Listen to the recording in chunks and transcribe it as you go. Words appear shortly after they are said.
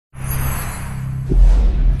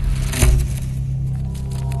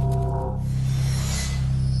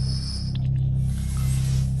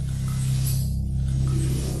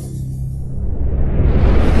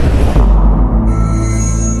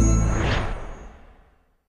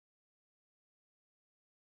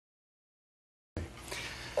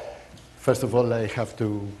First of all, I have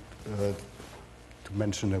to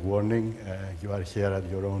mention a warning. You are here at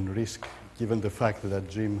your own risk. Given the fact that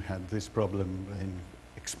Jim had this problem in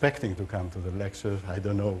expecting to come to the lecture, I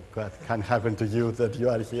don't know what can happen to you that you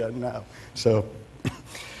are here now. So,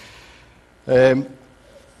 the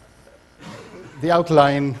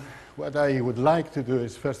outline, what I would like to do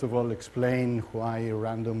is, first of all, explain why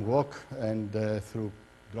random walk and through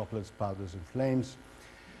droplets, powders, and flames.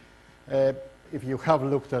 If you have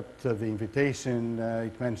looked at the invitation,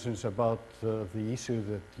 it mentions about the issue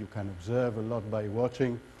that you can observe a lot by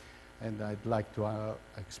watching, and I'd like to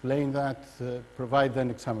explain that, provide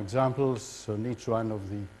then some examples on each one of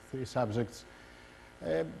the three subjects,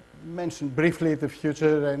 mention briefly the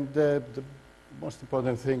future, and the most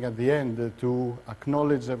important thing at the end, to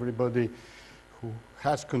acknowledge everybody who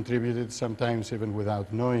has contributed, sometimes even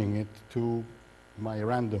without knowing it, to my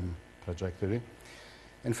random trajectory.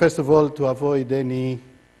 And first of all, to avoid any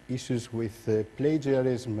issues with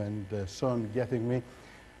plagiarism and so on getting me,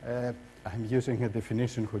 I'm using a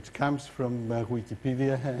definition which comes from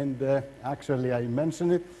Wikipedia, and actually I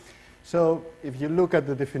mention it. So if you look at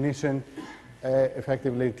the definition,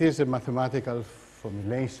 effectively it is a mathematical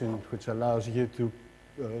formulation which allows you to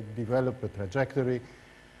develop a trajectory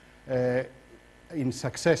in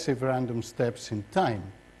successive random steps in time.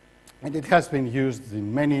 And it has been used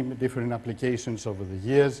in many different applications over the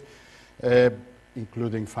years,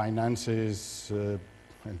 including finances,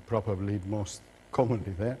 and probably most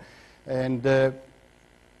commonly there. And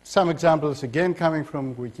some examples, again, coming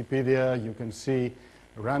from Wikipedia. You can see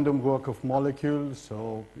a random walk of molecules,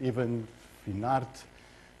 so even in art,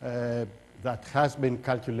 that has been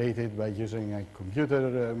calculated by using a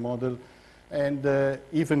computer model. And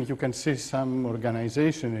even you can see some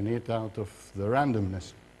organization in it out of the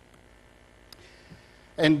randomness.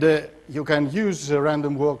 And you can use a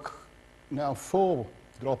random walk now for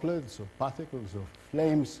droplets or particles or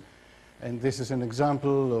flames. And this is an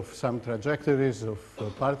example of some trajectories of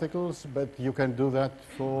particles, but you can do that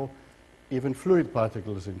for even fluid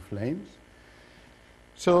particles in flames.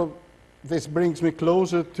 So this brings me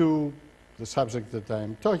closer to the subject that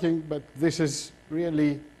I'm talking, but this is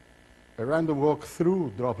really a random walk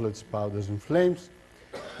through droplets, powders, and flames.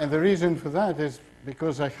 And the reason for that is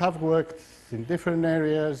because I have worked in different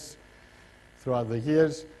areas throughout the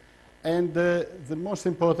years, and the most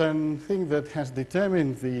important thing that has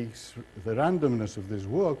determined the randomness of this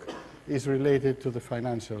walk is related to the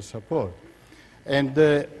financial support. And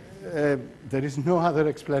there is no other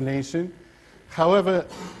explanation. However,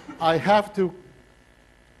 I have to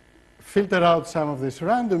filter out some of this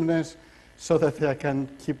randomness so that I can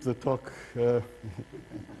keep the talk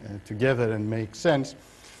together and make sense.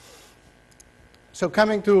 So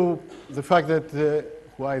coming to the fact that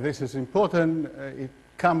why this is important, it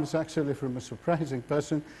comes actually from a surprising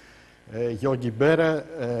person, Yogi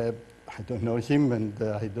Berra. I don't know him, and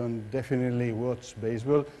I don't definitely watch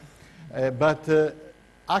baseball. But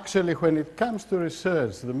actually, when it comes to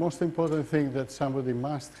research, the most important thing that somebody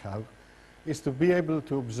must have is to be able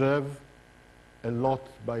to observe a lot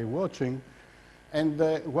by watching. And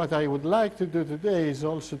what I would like to do today is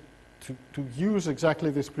also to use exactly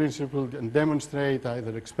this principle and demonstrate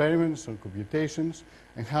either experiments or computations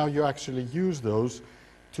and how you actually use those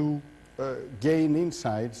to gain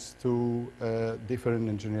insights to different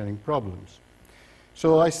engineering problems.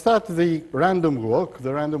 So I start the random walk.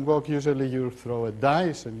 The random walk, usually you throw a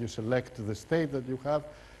dice and you select the state that you have,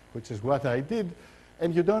 which is what I did.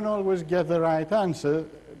 And you don't always get the right answer,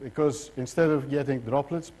 because instead of getting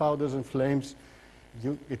droplets, powders, and flames,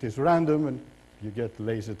 it is random, and you get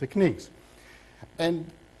laser techniques. And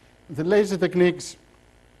the laser techniques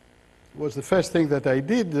was the first thing that I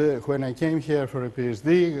did when I came here for a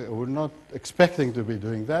PhD. I was not expecting to be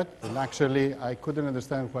doing that, and actually I couldn't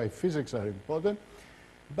understand why physics are important.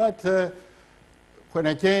 But when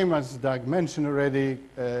I came, as Doug mentioned already,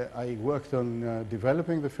 I worked on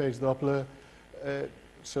developing the phase Doppler.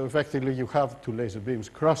 So effectively you have two laser beams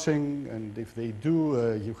crossing, and if they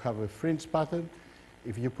do, you have a fringe pattern.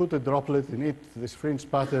 If you put a droplet in it, this fringe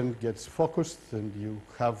pattern gets focused, and you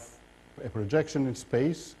have a projection in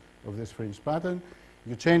space of this fringe pattern.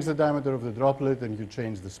 You change the diameter of the droplet, and you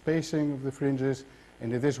change the spacing of the fringes,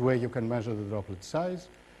 and in this way you can measure the droplet size.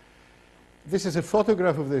 This is a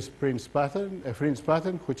photograph of this fringe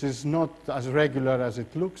pattern, which is not as regular as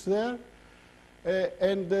it looks there.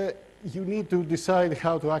 And you need to decide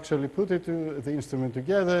how to actually put the instrument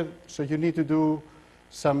together. So you need to do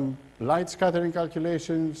some light scattering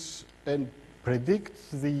calculations and predict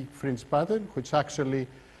the fringe pattern, which actually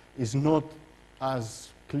is not as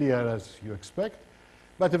clear as you expect.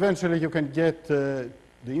 But eventually you can get the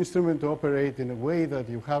instrument to operate in a way that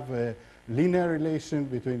you have a linear relation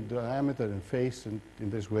between diameter and phase, and in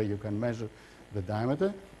this way you can measure the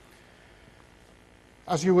diameter.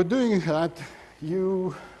 As you were doing that,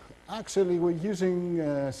 you actually were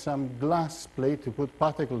using some glass plate to put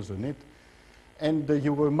particles on it, and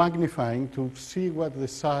you were magnifying to see what the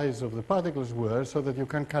size of the particles were so that you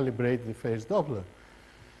can calibrate the phase Doppler.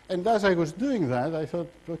 And as I was doing that, I thought,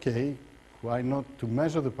 okay, why not to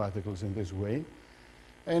measure the particles in this way?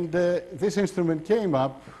 And this instrument came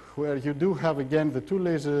up where you do have, again, the two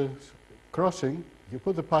lasers crossing. You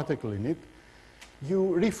put the particle in it.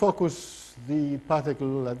 You refocus the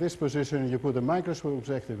particle at this position. You put a microscope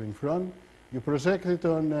objective in front. You project it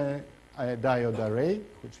on a diode array,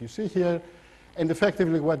 which you see here. And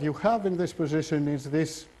effectively, what you have in this position is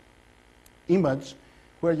this image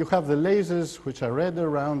where you have the lasers, which are red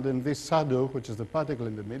around, and this shadow, which is the particle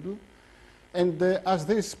in the middle. And as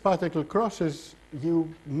this particle crosses,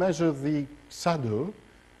 you measure the shadow,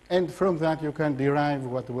 and from that you can derive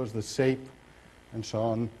what was the shape and so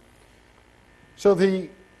on. So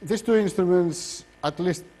these two instruments, at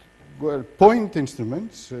least, were point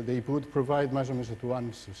instruments. They would provide measurements at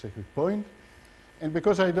one specific point. And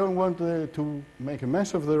because I don't want to make a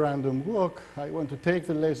mess of the random walk, I want to take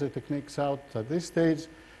the laser techniques out at this stage.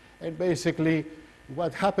 And basically,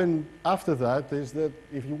 what happened after that is that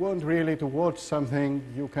if you want really to watch something,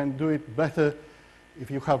 you can do it better if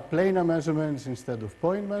you have planar measurements instead of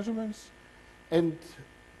point measurements. And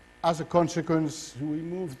as a consequence, we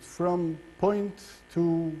moved from point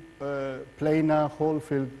to planar whole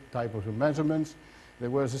field type of measurements.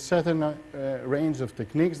 There was a certain range of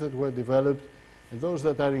techniques that were developed. And those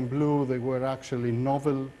that are in blue, they were actually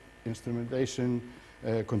novel instrumentation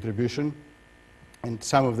contribution. And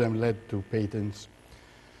some of them led to patents.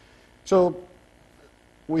 So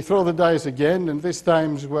we throw the dice again, and this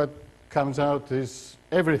time what comes out is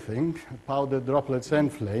everything, powder, droplets,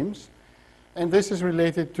 and flames. And this is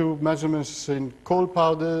related to measurements in coal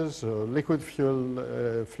powders or liquid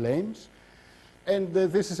fuel flames. And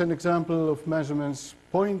this is an example of measurements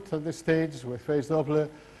point at this stage with phase Doppler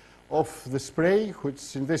of the spray,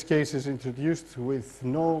 which in this case is introduced with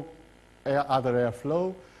no other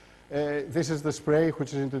airflow. This is the spray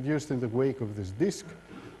which is introduced in the wake of this disk.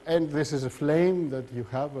 And this is a flame that you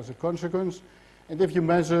have as a consequence. And if you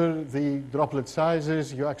measure the droplet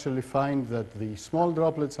sizes, you actually find that the small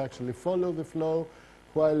droplets actually follow the flow,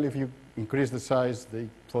 while if you increase the size, they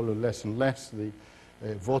follow less and less the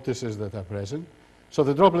vortices that are present. So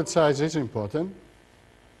the droplet size is important.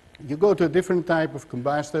 You go to a different type of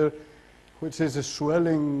combustor, which is a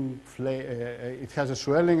swelling flame. It has a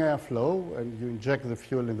swelling airflow, and you inject the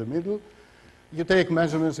fuel in the middle. You take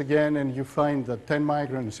measurements again, and you find that 10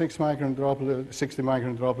 micron and 60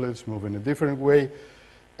 micron droplets move in a different way.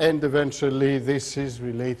 And eventually, this is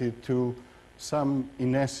related to some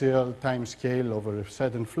inertial time scale over a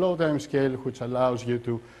certain flow time scale, which allows you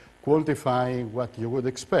to quantify what you would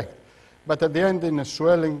expect. But at the end, in a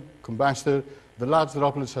swelling combustor, the large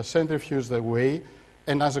droplets are centrifuged away,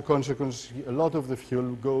 and as a consequence, a lot of the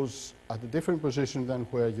fuel goes at a different position than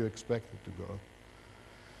where you expect it to go.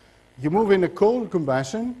 You move in a cold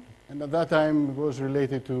combustion, and at that time it was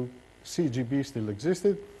related to CGB, still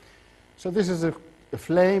existed. So this is a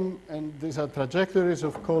flame, and these are trajectories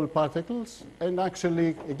of cold particles. And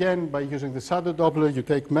actually, again, by using the shadow Doppler, you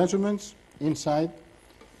take measurements inside,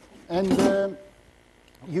 and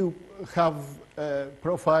you have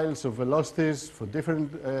profiles of velocities for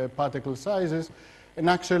different particle sizes. And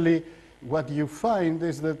actually, what you find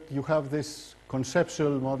is that you have this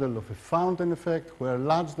conceptual model of a fountain effect, where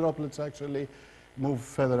large droplets actually move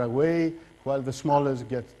further away, while the smallest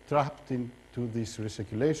get trapped into this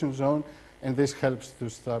recirculation zone, and this helps to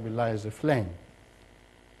stabilize the flame.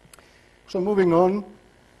 So moving on,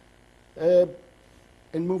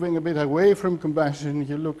 and moving a bit away from combustion,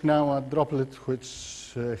 you look now at droplet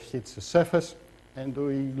which hits the surface, and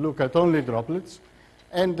we look at only droplets.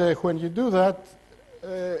 And when you do that,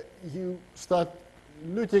 you start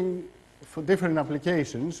looking for different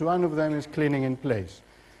applications. One of them is cleaning in place.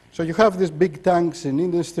 So you have these big tanks in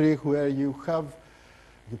industry where you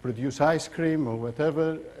produce ice cream or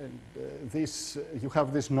whatever, and you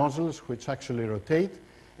have these nozzles which actually rotate,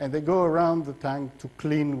 and they go around the tank to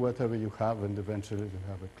clean whatever you have, and eventually you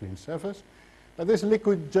have a clean surface. But these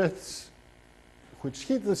liquid jets which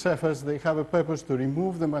hit the surface, they have a purpose to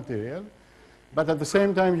remove the material. But at the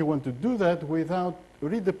same time, you want to do that without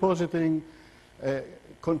redepositing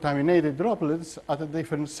contaminated droplets at a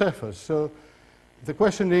different surface. So the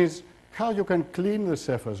question is how you can clean the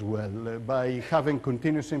surface well by having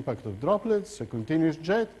continuous impact of droplets, a continuous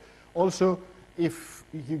jet. Also, if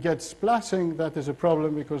you get splashing, that is a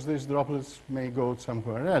problem because these droplets may go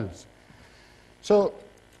somewhere else. So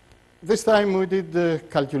this time we did the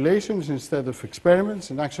calculations instead of experiments,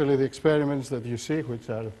 and actually the experiments that you see, which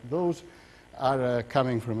are those, are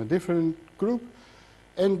coming from a different group.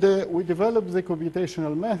 And we developed the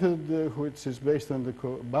computational method, which is based on the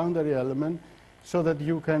boundary element, so that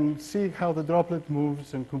you can see how the droplet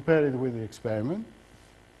moves and compare it with the experiment.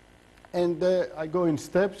 And I go in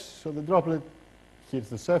steps. So the droplet hits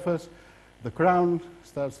the surface, the crown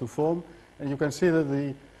starts to form, and you can see that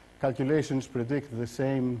the calculations predict the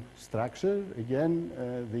same structure. Again,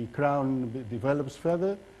 the crown develops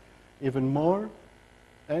further, even more.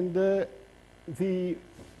 And at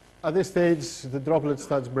this stage, the droplet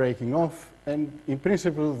starts breaking off. And in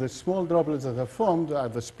principle, the small droplets that are formed are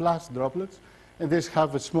the splash droplets. And these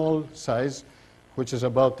have a small size, which is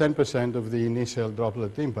about 10% of the initial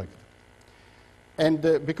droplet impact. And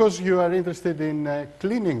because you are interested in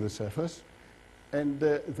cleaning the surface, and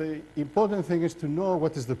the important thing is to know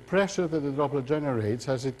what is the pressure that the droplet generates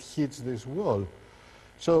as it hits this wall.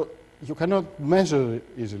 So you cannot measure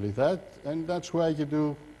easily that, and that's why you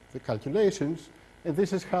do the calculations. And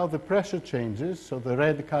this is how the pressure changes. So the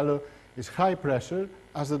red color is high pressure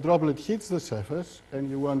as the droplet hits the surface, and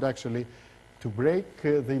you want actually to break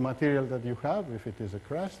the material that you have if it is a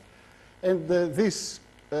crust. And this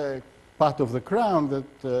part of the crown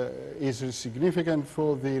that is significant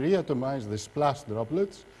for the reatomized, the splash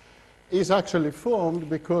droplets, is actually formed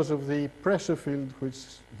because of the pressure field, which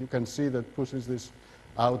you can see that pushes this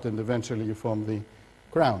out, and eventually you form the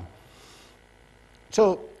crown.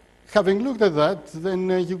 So having looked at that, then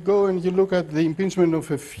you go and you look at the impingement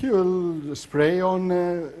of a fuel spray on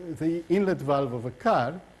the inlet valve of a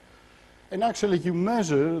car. And actually, you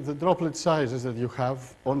measure the droplet sizes that you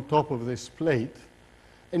have on top of this plate.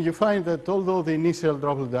 And you find that although the initial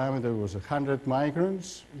droplet diameter was 100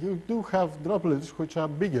 microns, you do have droplets which are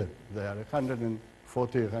bigger. They are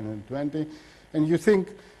 140, 120. And you think,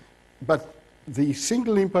 but the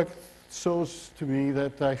single impact shows to me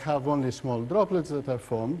that I have only small droplets that are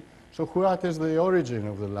formed. So what is the origin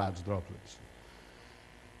of the large droplets?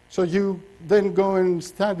 So you then go and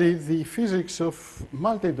study the physics of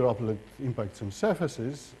multi-droplet impacts on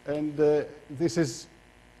surfaces. And this is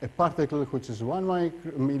a particle which is 1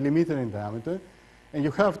 millimeter in diameter. And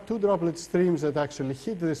you have two droplet streams that actually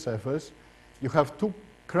hit the surface. You have two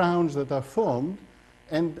crowns that are formed.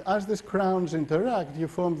 And as these crowns interact, you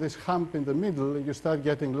form this hump in the middle, and you start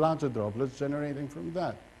getting larger droplets generating from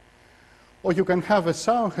that. Or you can have a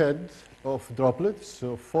showerhead of droplets,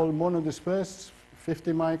 so fall monodispersed,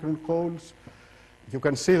 50 micron holes. You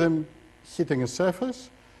can see them hitting a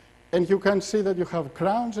surface. And you can see that you have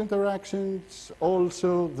crowns interactions.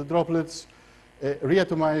 Also, the droplets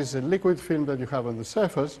reatomize a liquid film that you have on the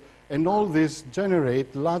surface. And all these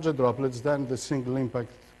generate larger droplets than the single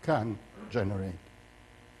impact can generate.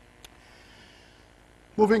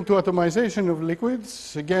 Moving to atomization of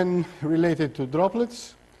liquids, again related to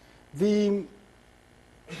droplets.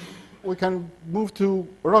 We can move to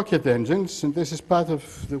rocket engines, and this is part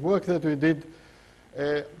of the work that we did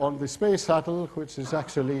on the space shuttle, which is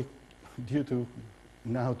actually due to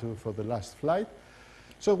now for the last flight.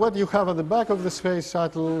 So what you have at the back of the space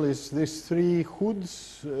shuttle is these three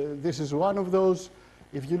hoods. This is one of those.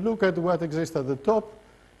 If you look at what exists at the top,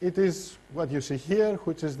 it is what you see here,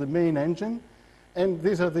 which is the main engine. And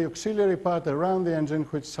these are the auxiliary parts around the engine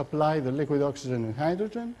which supply the liquid oxygen and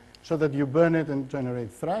hydrogen so that you burn it and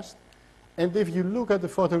generate thrust. And if you look at the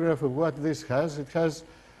photograph of what this has, it has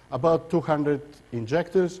about 200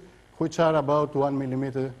 injectors, which are about 1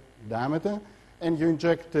 millimeter diameter. And you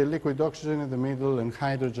inject liquid oxygen in the middle and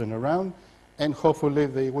hydrogen around, and hopefully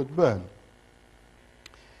they would burn.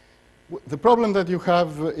 The problem that you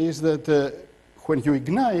have is that when you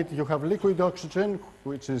ignite, you have liquid oxygen,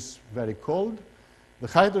 which is very cold. The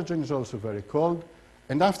hydrogen is also very cold.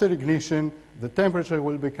 And after ignition, the temperature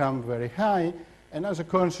will become very high. And as a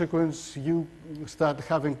consequence, you start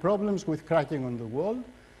having problems with cracking on the wall.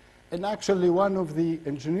 And actually, one of the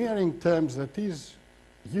engineering terms that is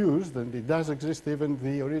used, and it does exist even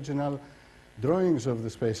in the original drawings of the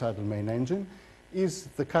space shuttle main engine, is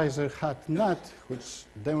the Kaiser hat nut, which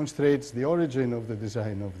demonstrates the origin of the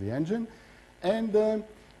design of the engine. And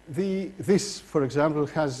this, for example,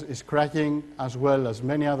 is cracking as well as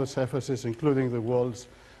many other surfaces, including the walls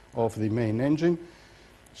of the main engine.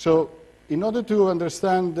 So in order to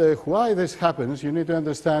understand why this happens, you need to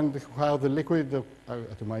understand how the liquid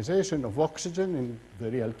atomization of oxygen in the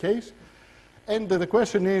real case. And the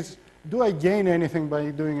question is, do I gain anything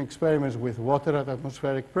by doing experiments with water at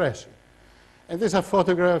atmospheric pressure? And these are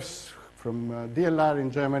photographs from DLR in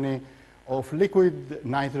Germany of liquid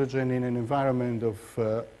nitrogen in an environment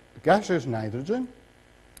of gaseous nitrogen.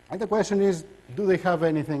 And the question is, do they have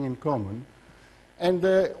anything in common? And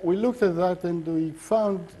we looked at that and we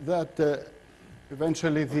found that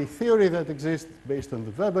eventually the theory that exists based on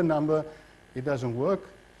the Weber number, it doesn't work.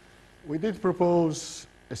 We did propose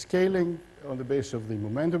a scaling on the basis of the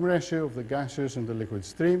momentum ratio of the gaseous and the liquid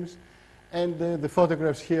streams. And the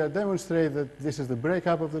photographs here demonstrate that this is the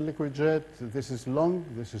breakup of the liquid jet. This is long,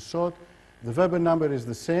 this is short. The Weber number is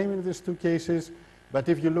the same in these two cases. But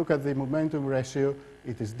if you look at the momentum ratio,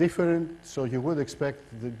 it is different. So you would expect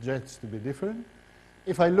the jets to be different.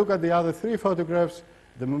 If I look at the other three photographs,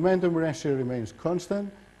 the momentum ratio remains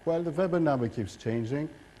constant, while the Weber number keeps changing.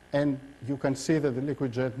 And you can see that the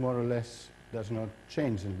liquid jet more or less does not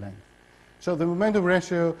change in length. So the momentum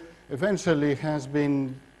ratio eventually has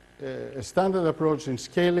been a standard approach in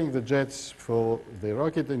scaling the jets for the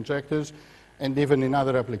rocket injectors and even in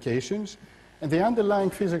other applications. And the underlying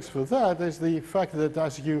physics for that is the fact that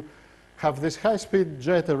as you have this high-speed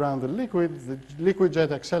jet around the liquid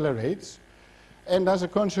jet accelerates. And as a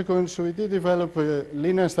consequence, we did develop a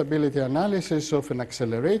linear stability analysis of an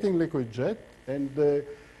accelerating liquid jet and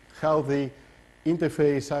how the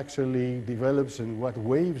interface actually develops and what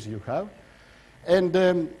waves you have.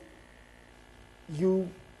 And you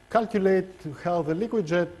calculate how the liquid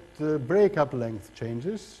jet breakup length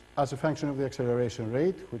changes as a function of the acceleration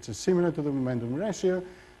rate, which is similar to the momentum ratio.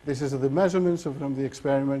 This is the measurements from the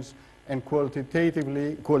experiments, and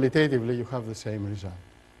qualitatively you have the same result.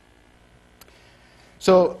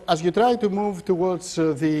 So as you try to move towards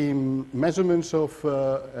the measurements of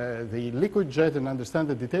the liquid jet and understand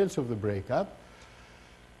the details of the breakup,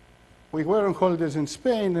 we were on holidays in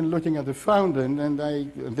Spain and looking at the fountain,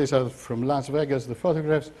 and these are from Las Vegas, the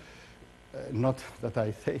photographs, not that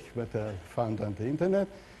I take, but found on the internet.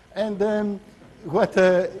 And what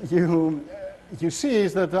you see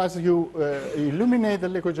is that as you illuminate the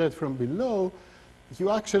liquid jet from below, you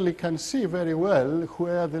actually can see very well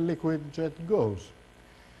where the liquid jet goes.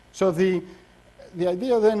 So the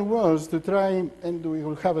idea then was to try, and we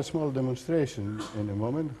will have a small demonstration in a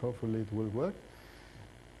moment, hopefully it will work.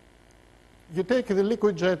 You take the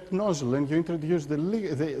liquid jet nozzle and you introduce a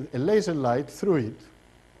laser light through it.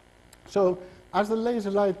 So as the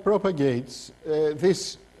laser light propagates,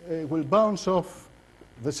 this will bounce off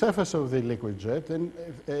the surface of the liquid jet and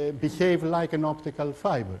behave like an optical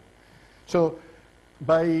fiber. So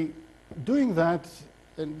by doing that,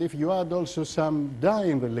 and if you add also some dye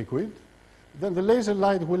in the liquid, then the laser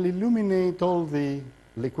light will illuminate all the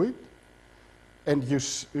liquid, and you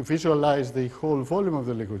visualize the whole volume of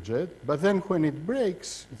the liquid jet. But then when it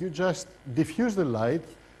breaks, you just diffuse the light.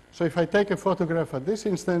 So if I take a photograph at this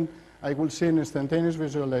instant, I will see an instantaneous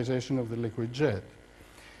visualization of the liquid jet.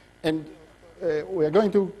 And we are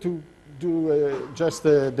going to do just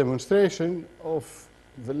a demonstration of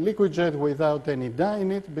the liquid jet without any dye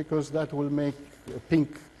in it, because that will make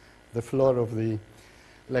pink the floor of the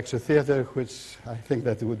lecture theater, which I think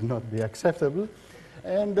that would not be acceptable.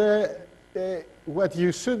 And what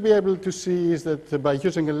you should be able to see is that by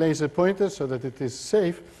using a laser pointer so that it is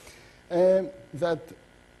safe, that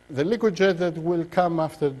the liquid jet that will come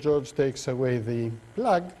after George takes away the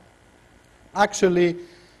plug actually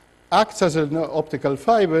acts as an optical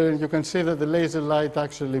fiber, and you can see that the laser light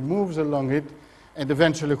actually moves along it, and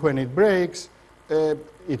eventually when it breaks,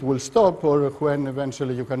 it will stop, or when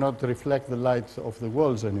eventually you cannot reflect the light off the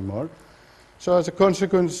walls anymore. So as a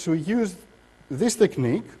consequence, we used this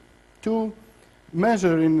technique to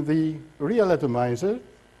measure in the real atomizer.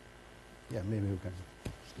 Yeah, maybe we can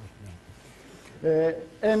stop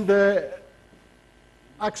now.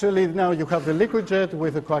 Actually, now you have the liquid jet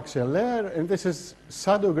with a coaxial layer, and this is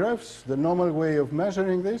shadowgraphs, the normal way of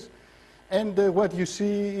measuring this. And what you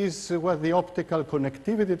see is what the optical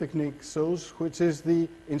connectivity technique shows, which is the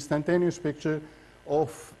instantaneous picture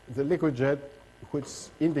of the liquid jet, which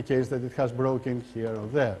indicates that it has broken here or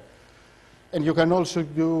there. And you can also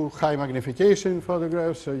do high magnification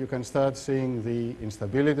photographs, so you can start seeing the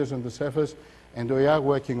instabilities on the surface. And we are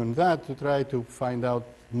working on that to try to find out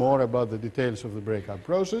more about the details of the breakup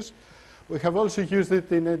process. We have also used it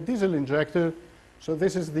in a diesel injector. So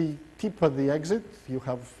this is the tip at the exit. You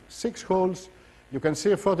have 6 holes. You can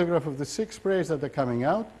see a photograph of the 6 sprays that are coming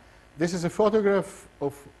out. This is a photograph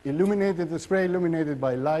of the spray illuminated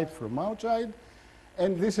by light from outside.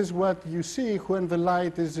 And this is what you see when the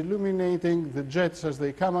light is illuminating the jets as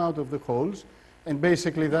they come out of the holes. And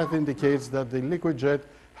basically that indicates that the liquid jet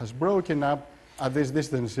has broken up at these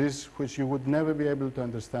distances, which you would never be able to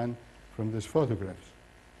understand from these photographs.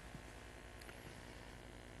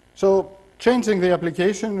 So changing the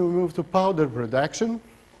application, we move to powder production.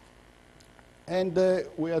 And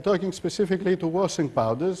we are talking specifically to washing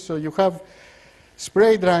powders. So you have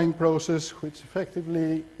spray drying process, which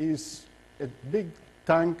effectively is a big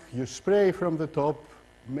tank. You spray from the top.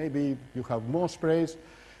 Maybe you have more sprays.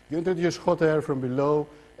 You introduce hot air from below,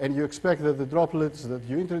 and you expect that the droplets that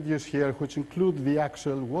you introduce here, which include the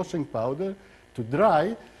actual washing powder, to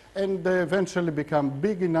dry and eventually become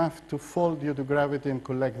big enough to fall due to gravity and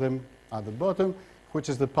collect them at the bottom, which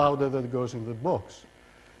is the powder that goes in the box.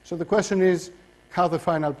 So the question is how the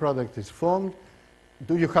final product is formed.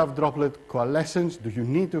 Do you have droplet coalescence? Do you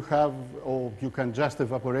need to have, or you can just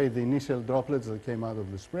evaporate the initial droplets that came out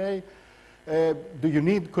of the spray? Do you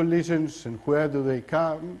need collisions, and where do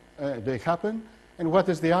they happen? And what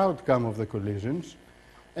is the outcome of the collisions?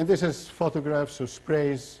 And this is photographs of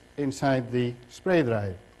sprays inside the spray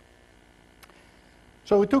dryer.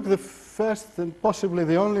 So we took the first and possibly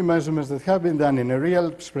the only measurements that have been done in a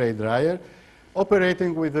real spray dryer,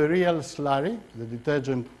 operating with a real slurry, the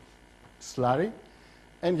detergent slurry.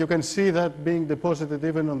 And you can see that being deposited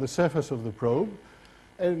even on the surface of the probe.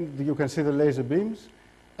 And you can see the laser beams.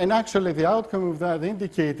 And actually, the outcome of that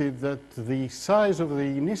indicated that the size of the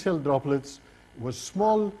initial droplets was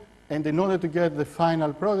small, and in order to get the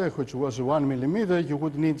final product, which was 1 millimeter, you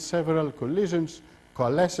would need several collisions,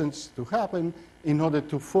 coalescence to happen in order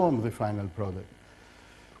to form the final product.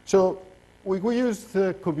 So we used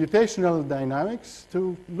computational dynamics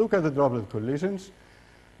to look at the droplet collisions.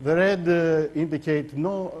 The red indicate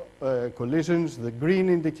no collisions, the green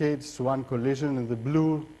indicates 1 collision, and the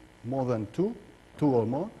blue more than 2 or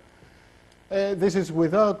more. This is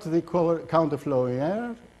without the counterflowing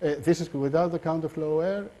air. This is without the counterflow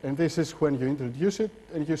air, and this is when you introduce it,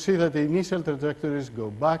 and you see that the initial trajectories go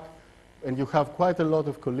back, and you have quite a lot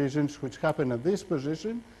of collisions which happen at this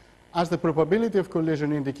position, as the probability of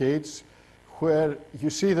collision indicates, where you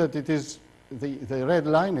see that it is the red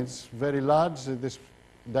line is very large at this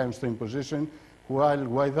downstream position, while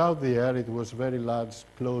without the air it was very large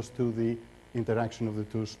close to the interaction of the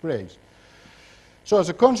 2 sprays. So as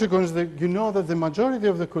a consequence, you know that the majority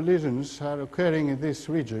of the collisions are occurring in this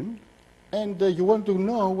region, and you want to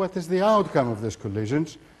know what is the outcome of these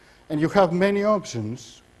collisions, and you have many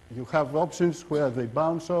options. You have options where they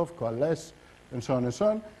bounce off, coalesce, and so on and so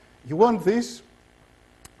on. You want this,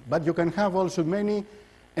 but you can have also many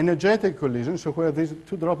energetic collisions, so where these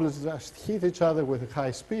 2 droplets just hit each other with a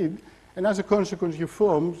high speed, and as a consequence you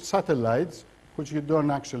form satellites which you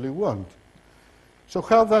don't actually want. So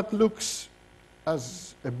how that looks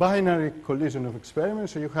as a binary collision of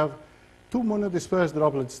experiments, so you have 2 monodispersed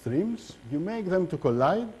droplet streams, you make them to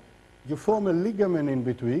collide, you form a ligament in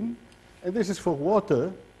between, and this is for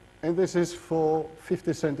water, and this is for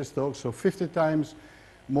 50 centistokes, so 50 times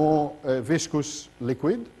more viscous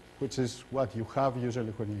liquid, which is what you have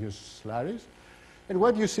usually when you use slurries. And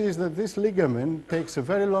what you see is that this ligament takes a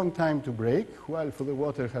very long time to break, while for the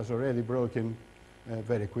water has already broken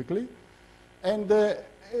very quickly. And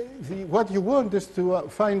what you want is to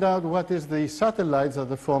find out what is the satellites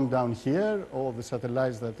that are formed down here, or the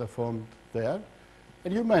satellites that are formed there,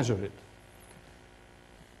 and you measure it.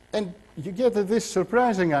 And you get this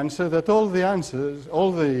surprising answer that all the answers,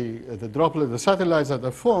 all the droplets, the satellites that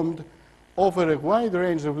are formed over a wide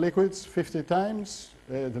range of liquids, 50 times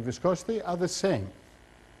the viscosity, are the same.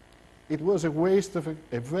 It was a waste of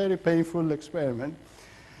a very painful experiment.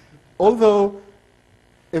 Although,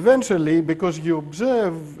 eventually, because you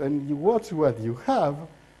observe and you watch what you have,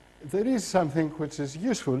 there is something which is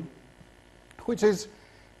useful, which is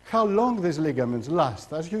how long these ligaments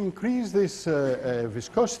last. As you increase this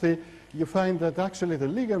viscosity, you find that actually the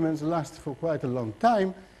ligaments last for quite a long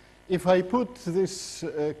time. If I put this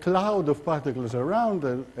cloud of particles around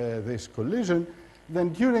this collision,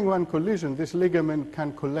 then during one collision, this ligament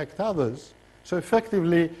can collect others. So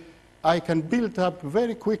effectively, I can build up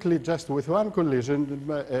very quickly, just with one collision,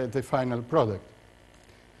 the final product.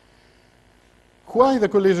 Why the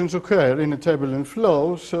collisions occur in a turbulent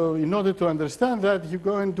flow? So in order to understand that, you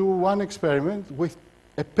go and do one experiment with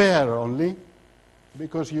a pair only,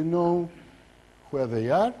 because you know where they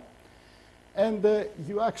are. And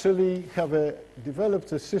you actually have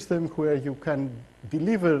developed a system where you can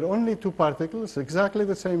deliver only 2 particles, exactly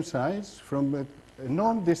the same size, from a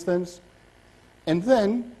known distance, and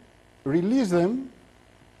then release them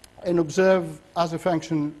and observe, as a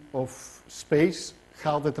function of space,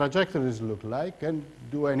 how the trajectories look like and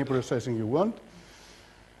do any processing you want.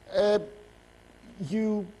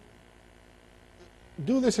 You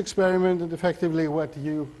do this experiment, and effectively what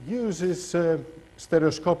you use is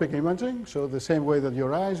stereoscopic imaging. So the same way that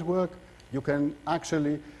your eyes work, you can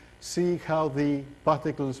actually see how the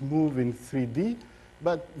particles move in 3D.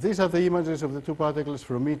 But these are the images of the two particles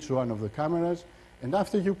from each one of the cameras. And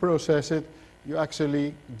after you process it, you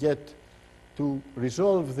actually get to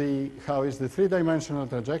resolve how is the three-dimensional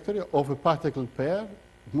trajectory of a particle pair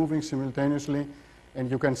moving simultaneously,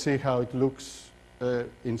 and you can see how it looks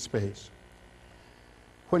in space.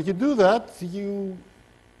 When you do that, you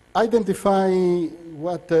identify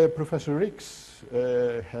what Professor Ricks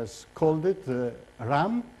has called it,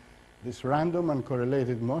 RAM, this random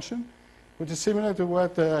uncorrelated motion, which is similar to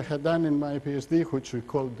what I had done in my PhD, which we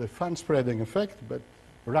called the fan spreading effect, but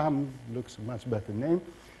RAM looks a much better name.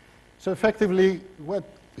 So effectively, what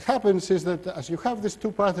happens is that as you have these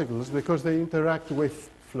two particles, because they interact with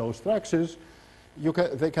flow structures,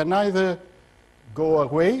 they can either go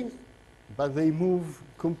away, but they move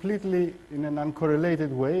completely in an uncorrelated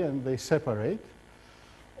way and they separate,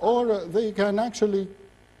 or they can actually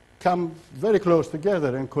come very close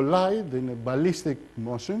together and collide in a ballistic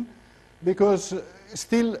motion, because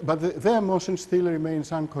their motion still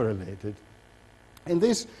remains uncorrelated. And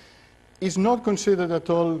this is not considered at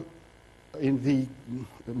all in the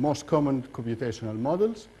most common computational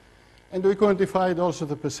models. And we quantified also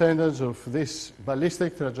the percentage of these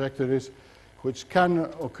ballistic trajectories which can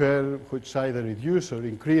occur, which either reduce or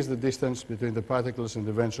increase the distance between the particles and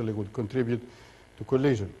eventually would contribute to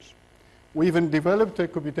collisions. We even developed a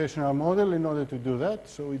computational model in order to do that.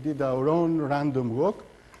 So we did our own random walk.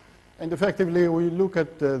 And effectively, we look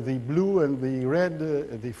at the blue and the red,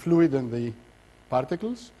 the fluid and the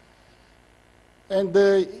particles. And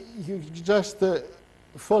you just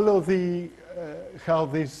follow how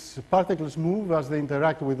these particles move as they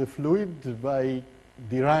interact with the fluid by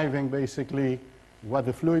deriving basically what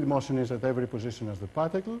the fluid motion is at every position as the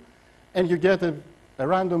particle. And you get a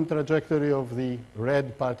random trajectory of the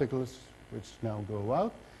red particles, which now go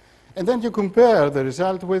out. And then you compare the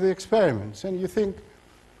result with the experiments. And you think,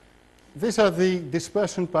 these are the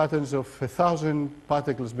dispersion patterns of 1,000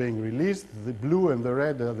 particles being released. The blue and the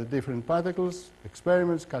red are the different particles.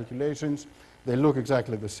 Experiments, calculations, they look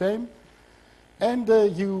exactly the same. And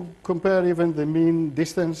you compare even the mean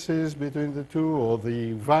distances between the two or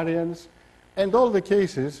the variance. And all the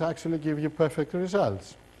cases actually give you perfect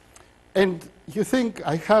results. And you think,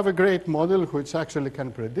 I have a great model which actually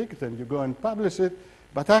can predict, and you go and publish it.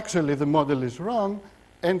 But actually, the model is wrong.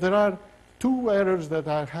 And there are two errors that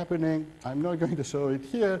are happening. I'm not going to show it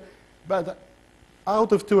here. But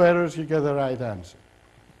out of two errors, you get the right answer.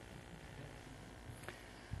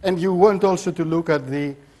 And you want also to look at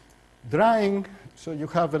the drying. So you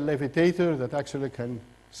have a levitator that actually can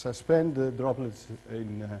suspend the droplets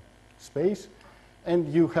in space.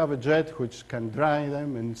 And you have a jet which can dry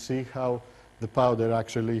them and see how the powder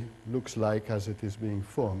actually looks like as it is being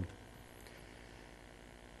formed.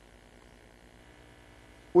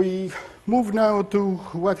 We move now to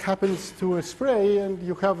what happens to a spray, and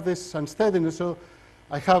you have this unsteadiness. So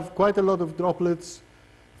I have quite a lot of droplets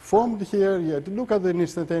formed here. You have to look at the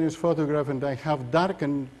instantaneous photograph, and I have dark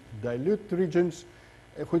and dilute regions,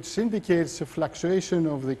 which indicates a fluctuation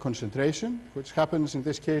of the concentration, which happens in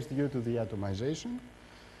this case due to the atomization.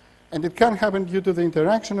 And it can happen due to the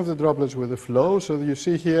interaction of the droplets with the flow. So you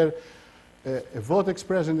see here a vortex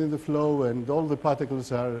present in the flow, and all the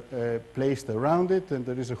particles are placed around it, and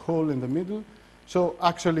there is a hole in the middle. So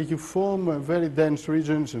actually, you form very dense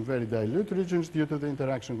regions and very dilute regions due to the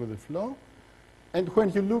interaction with the flow. And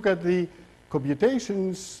when you look at the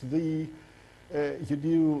computations, these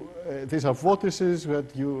are vortices,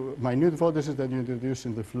 minute vortices that you introduce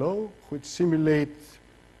in the flow, which simulate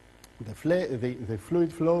the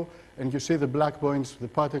fluid flow, and you see the black points, the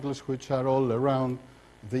particles which are all around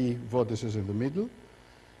the vortices in the middle.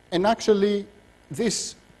 And actually,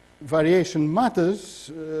 this variation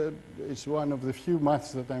matters. It's one of the few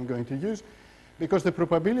maths that I'm going to use, because the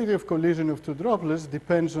probability of collision of two droplets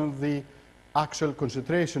depends on the actual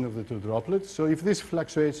concentration of the two droplets. So if this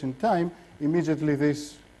fluctuates in time, immediately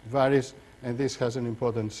this varies, and this has an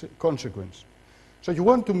important consequence. So you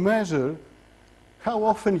want to measure how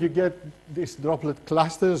often you get these droplet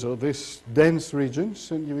clusters or these dense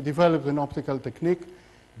regions, and you develop an optical technique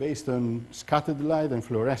based on scattered light and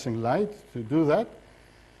fluorescent light to do that.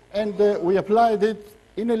 And we applied it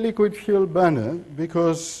in a liquid fuel burner,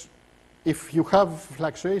 because if you have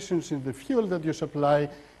fluctuations in the fuel that you supply,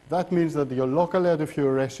 that means that your local air-to-fuel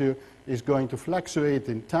ratio is going to fluctuate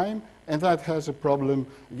in time, and that has a problem,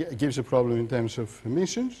 gives a problem in terms of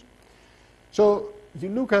emissions. So you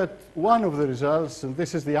look at one of the results, and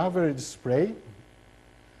this is the average spray.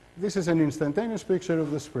 This is an instantaneous picture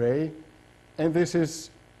of the spray, and this is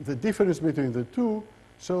the difference between the two.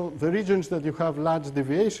 So the regions that you have large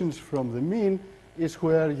deviations from the mean is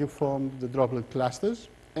where you form the droplet clusters,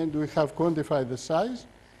 and we have quantified the size,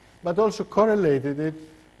 but also correlated it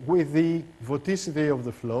with the vorticity of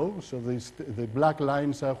the flow. So the black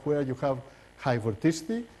lines are where you have high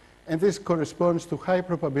vorticity, and this corresponds to high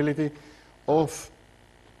probability of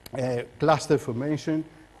cluster formation,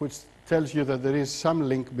 which tells you that there is some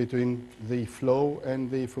link between the flow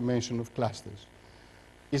and the formation of clusters.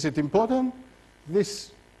 Is it important?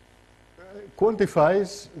 This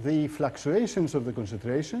quantifies the fluctuations of the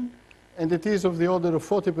concentration, and it is of the order of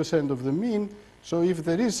 40% of the mean. So if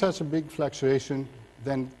there is such a big fluctuation,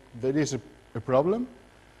 then there is a problem.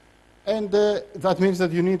 And that means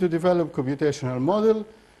that you need to develop a computational model.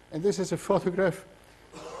 And this is a photograph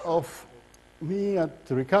of me at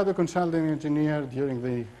Ricardo Consulting Engineer during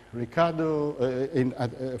the Ricardo,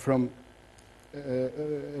 from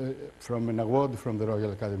an award from the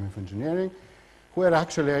Royal Academy of Engineering, where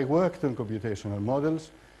actually I worked on computational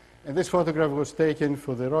models. And this photograph was taken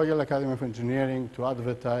for the Royal Academy of Engineering to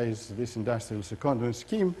advertise this industrial secondment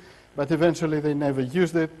scheme, but eventually they never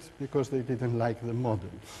used it because they didn't like the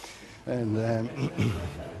model. And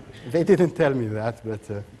they didn't tell me that,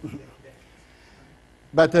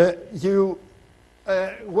 but you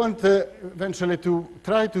want eventually to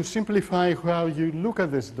try to simplify how you look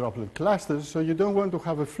at these droplet clusters. So you don't want to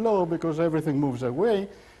have a flow because everything moves away.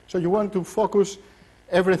 So you want to focus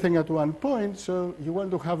everything at one point. So you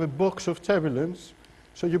want to have a box of turbulence.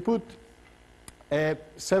 So you put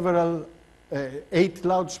several 8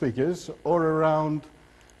 loudspeakers all around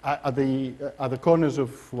at the corners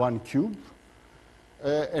of one cube.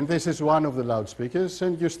 And this is one of the loudspeakers.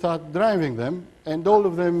 And you start driving them. And all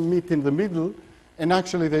of them meet in the middle. And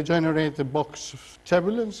actually, they generate a box of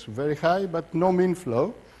turbulence, very high, but no mean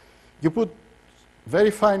flow. You put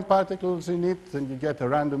very fine particles in it, and you get a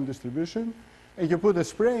random distribution. And you put a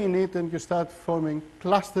spray in it, and you start forming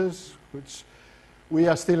clusters, which we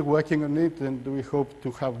are still working on it, and we hope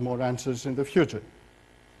to have more answers in the future.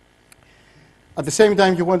 At the same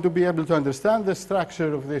time, you want to be able to understand the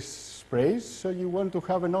structure of these sprays. So you want to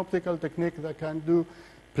have an optical technique that can do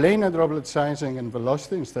planar droplet sizing and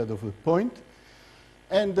velocity instead of a point.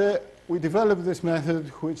 And we developed this method,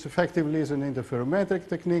 which effectively is an interferometric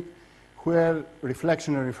technique, where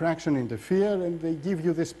reflection and refraction interfere, and they give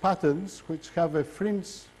you these patterns, which have a fringe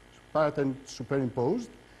pattern superimposed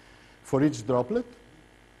for each droplet.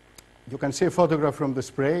 You can see a photograph from the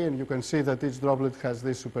spray, and you can see that each droplet has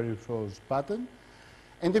this superimposed pattern.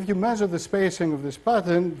 And if you measure the spacing of this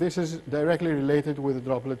pattern, this is directly related with the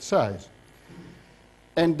droplet size.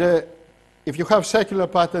 And if you have circular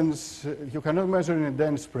patterns, you cannot measure in a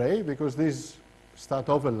dense spray because these start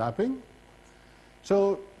overlapping.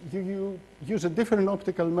 So you use a different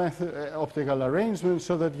optical method, optical arrangement,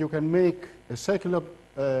 so that you can make a circular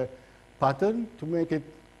pattern to make it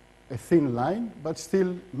a thin line, but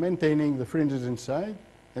still maintaining the fringes inside.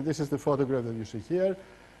 And this is the photograph that you see here.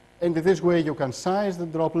 And in this way, you can size the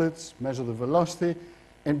droplets, measure the velocity,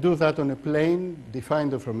 and do that on a plane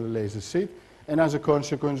defined from the laser sheet. And as a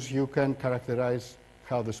consequence, you can characterize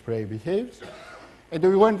how the spray behaves. And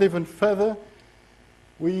we went even further.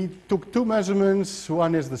 We took 2 measurements.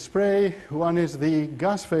 One is the spray, one is the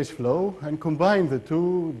gas phase flow, and combined the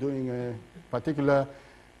two, doing a particular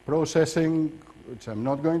processing, which I'm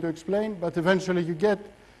not going to explain. But eventually, you get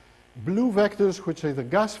blue vectors, which are the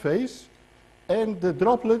gas phase, and the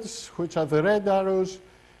droplets, which are the red arrows,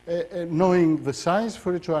 knowing the size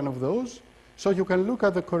for each one of those. So you can look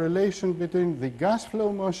at the correlation between the gas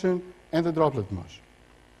flow motion and the droplet motion.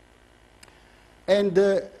 And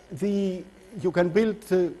you can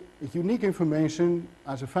build unique information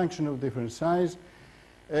as a function of different size.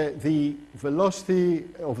 The velocity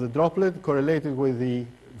of the droplet correlated with the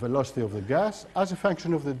velocity of the gas as a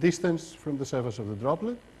function of the distance from the surface of the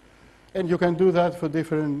droplet. And you can do that for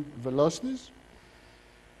different velocities.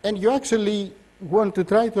 And you actually want to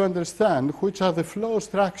try to understand which are the flow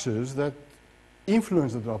structures that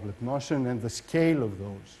influence the droplet motion and the scale of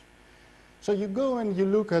those. So you go and you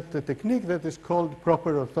look at the technique that is called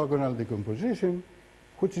proper orthogonal decomposition,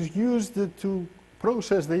 which is used to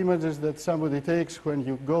process the images that somebody takes when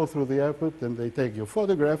you go through the airport and they take your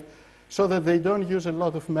photograph, so that they don't use a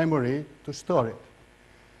lot of memory to store it.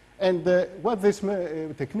 And what this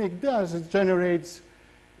technique does, it generates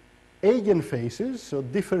eigenfaces, so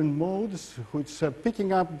different modes which are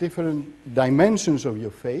picking up different dimensions of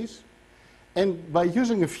your face. And by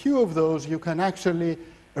using a few of those, you can actually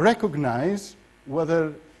recognize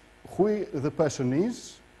whether who the person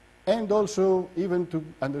is, and also even to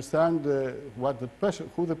understand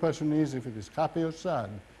who the person is, if it is happy or sad.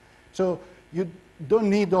 So you don't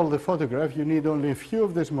need all the photograph, you need only a few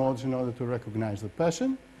of these modes in order to recognize the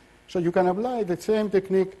person. So you can apply the same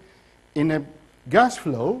technique in a gas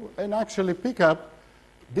flow and actually pick up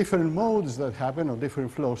different modes that happen, or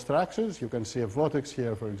different flow structures. You can see a vortex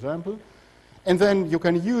here, for example. And then you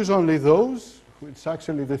can use only those, which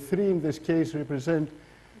actually the three in this case represent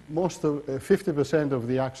most of 50% of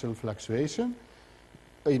the axial fluctuation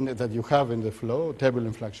that you have in the flow,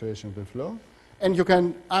 turbulent fluctuation of the flow. And you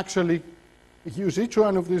can actually use each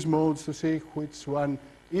one of these modes to see which one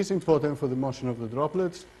is important for the motion of the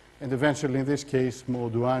droplets. And eventually, in this case,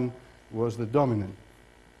 mode 1 was the dominant.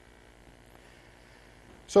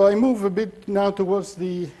 So I move a bit now towards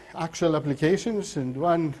the actual applications, and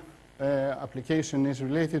one application is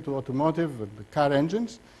related to automotive, the car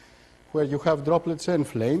engines, where you have droplets and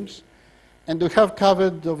flames. And we have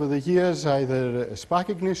covered over the years either spark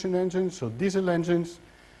ignition engines or diesel engines,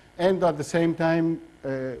 and at the same time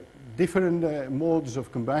different modes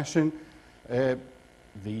of combustion,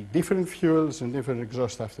 the different fuels and different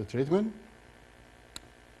exhaust after treatment.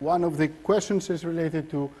 One of the questions is related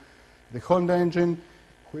to the Honda engine,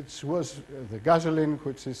 which was the gasoline,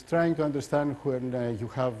 which is trying to understand when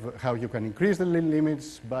how you can increase the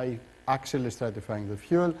limits by axially stratifying the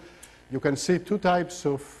fuel. You can see two types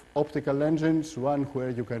of optical engines, one where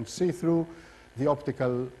you can see through the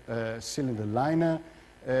optical cylinder liner,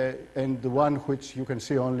 and the one which you can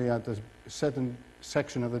see only at a certain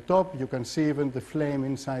section of the top. You can see even the flame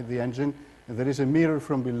inside the engine, and there is a mirror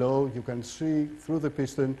from below. You can see through the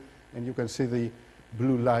piston, and you can see the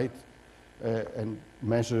blue light and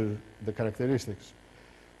measure the characteristics.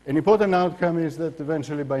 An important outcome is that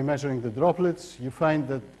eventually, by measuring the droplets, you find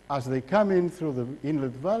that as they come in through the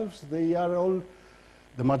inlet valves, they are all,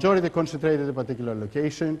 the majority concentrated at a particular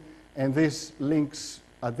location, and this links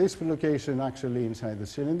at this location actually inside the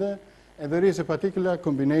cylinder. And there is a particular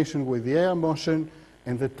combination with the air motion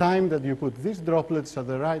and the time that you put these droplets at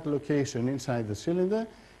the right location inside the cylinder,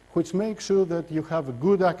 which makes sure that you have a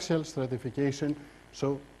good axial stratification.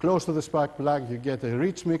 So close to the spark plug, you get a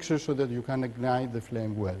rich mixture so that you can ignite the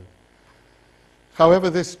flame well. However,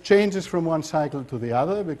 this changes from one cycle to the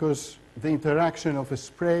other because the interaction of a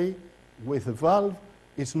spray with a valve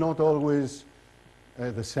is not always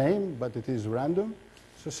the same, but it is random.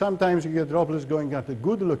 So sometimes you get droplets going at a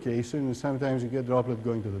good location, and sometimes you get droplets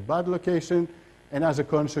going to the bad location, and as a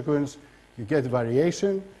consequence, you get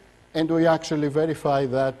variation. And we actually verify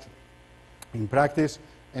that in practice,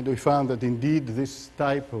 and we found that indeed this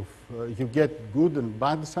type of, you get good and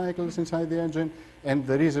bad cycles inside the engine, and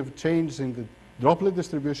there is a change in the droplet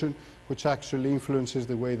distribution, which actually influences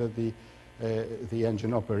the way that the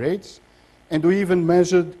engine operates. And we even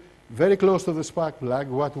measured very close to the spark plug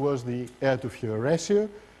what was the air-to-fuel ratio,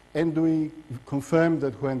 and we confirmed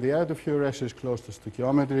that when the air-to-fuel ratio is close to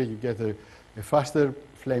stoichiometry, you get a faster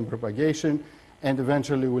flame propagation, and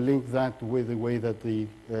eventually we link that with the way that the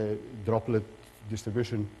droplet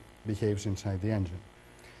distribution behaves inside the engine.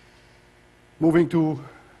 Moving to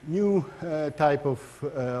new type of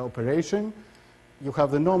operation, you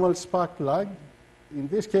have the normal spark plug. In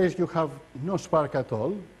this case, you have no spark at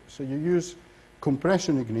all, so you use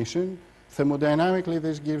compression ignition. Thermodynamically,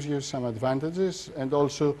 this gives you some advantages, and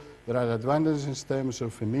also there are advantages in terms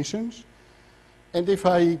of emissions. And if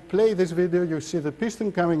I play this video, you see the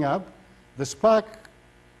piston coming up. The spark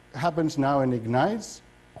happens now and ignites,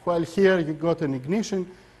 while here you got an ignition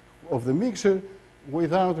of the mixer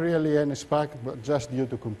without really any spark, but just due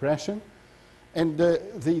to compression. And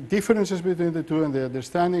the differences between the two and the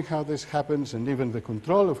understanding how this happens, and even the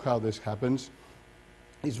control of how this happens,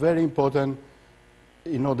 is very important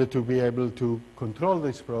in order to be able to control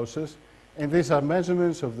this process. And these are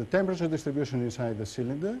measurements of the temperature distribution inside the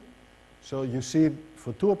cylinder. So you see,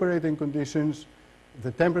 for two operating conditions,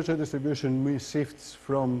 the temperature distribution shifts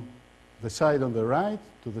from the side on the right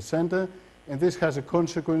to the center, and this has a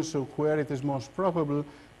consequence of where it is most probable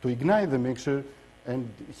to ignite the mixer,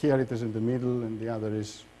 and here it is in the middle, and the other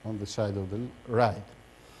is on the side of the right.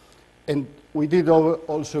 And we did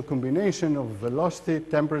also a combination of velocity,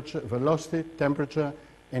 temperature,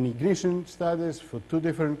 and ignition studies for two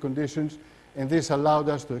different conditions, and this allowed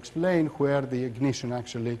us to explain where the ignition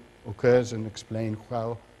actually occurs and explain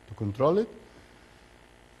how to control it.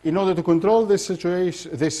 In order to control this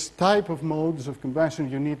situation, this type of modes of combustion,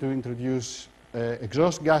 you need to introduce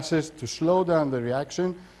exhaust gases to slow down the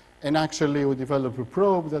reaction And actually, we developed a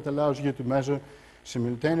probe that allows you to measure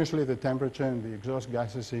simultaneously the temperature and the exhaust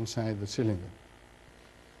gases inside the cylinder.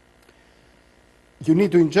 You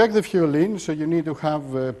need to inject the fuel in, so you need to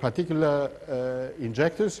have particular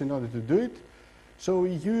injectors in order to do it. So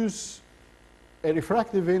we use a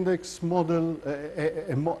refractive index model,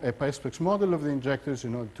 a perspex model of the injectors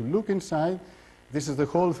in order to look inside. This is the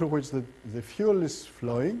hole through which the fuel is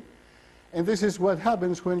flowing. And this is what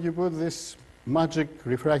happens when you put this magic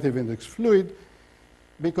refractive index fluid,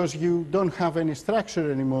 because you don't have any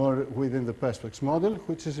structure anymore within the perspex model,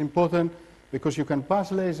 which is important because you can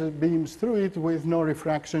pass laser beams through it with no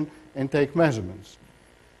refraction and take measurements.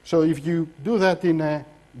 So if you do that in a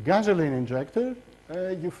gasoline injector,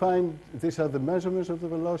 you find these are the measurements of the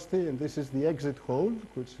velocity, and this is the exit hole,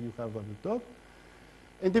 which you have at the top.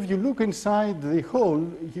 And if you look inside the hole,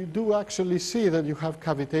 you do actually see that you have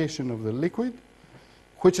cavitation of the liquid,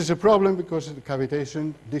 which is a problem because the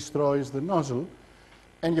cavitation destroys the nozzle.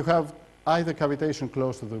 And you have either cavitation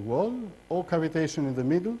close to the wall or cavitation in the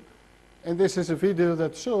middle. And this is a video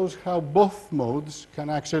that shows how both modes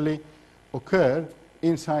can actually occur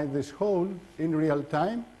inside this hole in real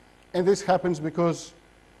time. And this happens because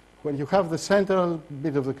when you have the central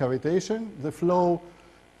bit of the cavitation, the flow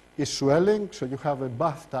is swelling, so you have a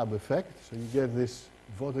bathtub effect. So you get this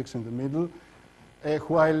vortex in the middle,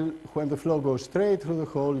 while when the flow goes straight through the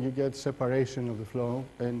hole, you get separation of the flow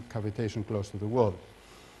and cavitation close to the wall.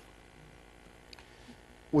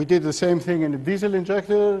 We did the same thing in a diesel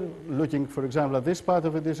injector, looking, for example, at this part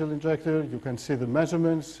of a diesel injector. You can see the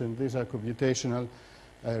measurements, and these are computational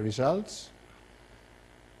results.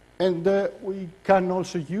 And we can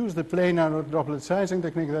also use the planar or droplet sizing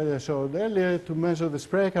technique that I showed earlier to measure the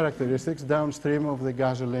spray characteristics downstream of the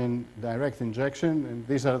gasoline direct injection. And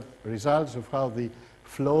these are results of how the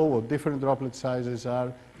flow of different droplet sizes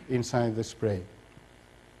are inside the spray.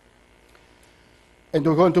 And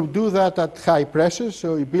we're going to do that at high pressure.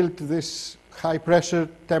 So we built this high pressure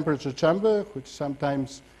temperature chamber, which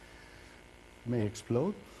sometimes may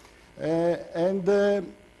explode.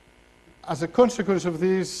 As a consequence of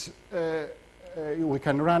this, we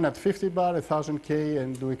can run at 50 bar, 1000 K,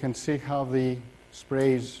 and we can see how the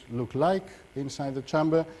sprays look like inside the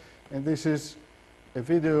chamber. And this is a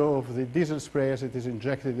video of the diesel spray as it is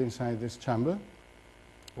injected inside this chamber.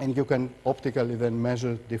 And you can optically then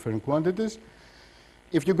measure different quantities.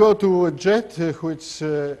 If you go to a jet, which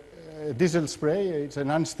a diesel spray, it's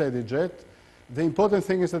an unsteady jet, the important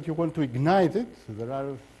thing is that you want to ignite it. There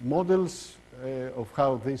are models of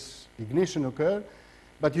how this ignition occurs,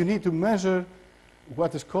 but you need to measure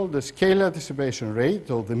what is called the scalar dissipation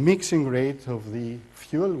rate, or the mixing rate of the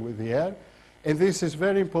fuel with the air. And this is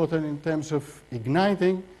very important in terms of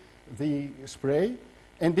igniting the spray.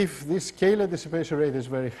 And if this scalar dissipation rate is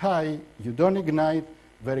very high, you don't ignite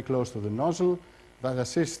very close to the nozzle. That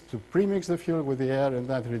assists to premix the fuel with the air, and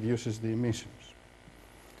that reduces the emissions.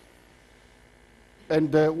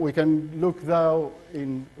 And we can look now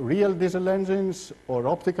in real diesel engines or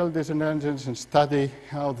optical diesel engines and study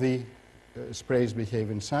how the sprays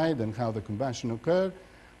behave inside and how the combustion occurs.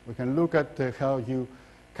 We can look at how you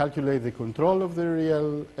calculate the control of the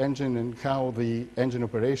real engine and how the engine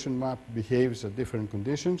operation map behaves at different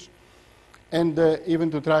conditions. And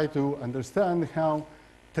even to try to understand how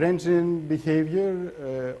transient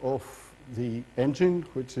behavior of the engine,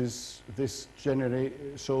 which is this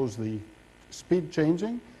shows the speed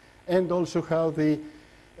changing, and also how the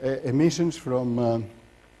emissions from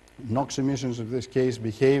NOx emissions in this case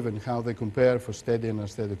behave and how they compare for steady and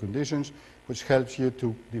unsteady conditions, which helps you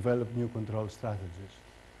to develop new control strategies.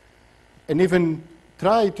 And even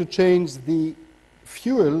try to change the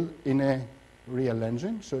fuel in a real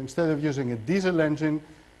engine. So instead of using a diesel engine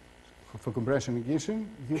for compression ignition,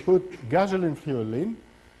 you put gasoline fuel in,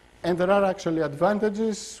 and there are actually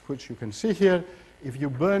advantages, which you can see here. If you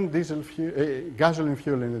burn gasoline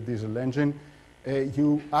fuel in the diesel engine,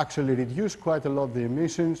 you actually reduce quite a lot the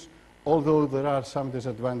emissions, although there are some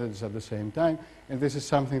disadvantages at the same time. And this is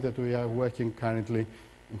something that we are working currently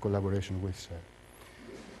in collaboration with SER.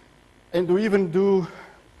 And we even do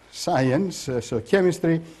science, so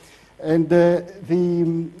chemistry, and to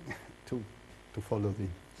follow the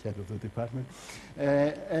head of the department.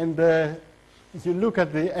 You look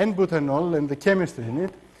at the N-butanol and the chemistry in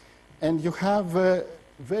it, and you have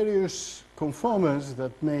various conformers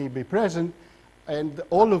that may be present, and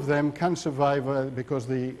all of them can survive because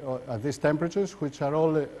at these temperatures, which are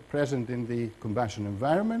all present in the combustion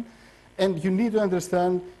environment. And you need to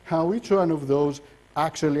understand how each one of those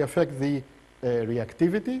actually affect the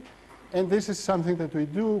reactivity. And this is something that we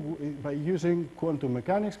do by using quantum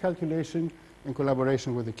mechanics calculation in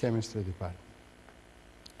collaboration with the chemistry department.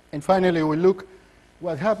 And finally, we look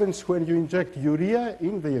what happens when you inject urea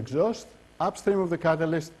in the exhaust upstream of the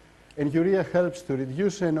catalyst, and urea helps to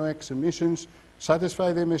reduce NOx emissions,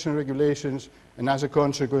 satisfy the emission regulations, and as a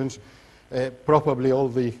consequence, probably all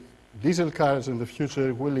the diesel cars in the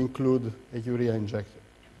future will include a urea injector.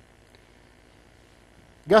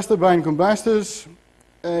 Gas turbine combustors,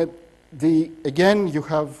 again, you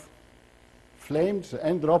have flames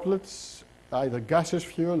and droplets, either gaseous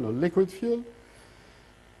fuel or liquid fuel.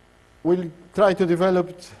 We'll try to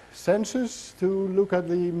develop sensors to look at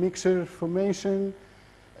the mixer formation,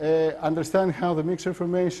 understand how the mixer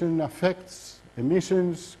formation affects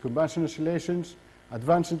emissions, combustion oscillations,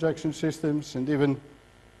 advanced injection systems, and even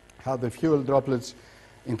how the fuel droplets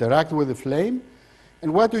interact with the flame.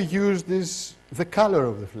 And what we used is the color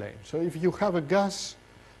of the flame. So if you have a gas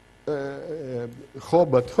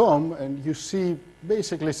hob at home and you see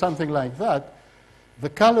basically something like that, the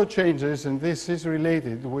color changes, and this is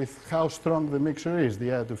related with how strong the mixer is, the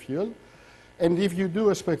air to fuel. And if you do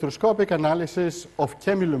a spectroscopic analysis of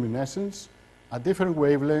chemiluminescence at different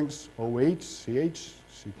wavelengths, OH, CH,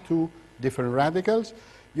 C2, different radicals,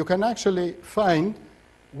 you can actually find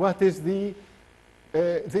what is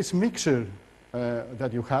this mixer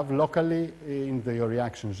that you have locally in the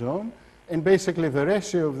reaction zone. And basically, the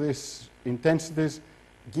ratio of these intensities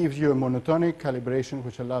gives you a monotonic calibration,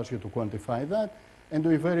 which allows you to quantify that. And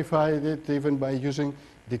we verified it even by using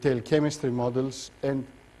detailed chemistry models. And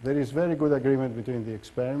there is very good agreement between the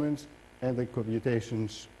experiments and the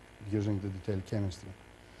computations using the detailed chemistry.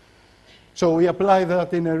 So we apply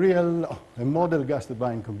that in a model gas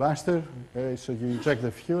turbine combustor. So you inject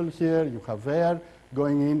the fuel here, you have air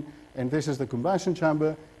going in, and this is the combustion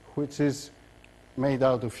chamber, which is made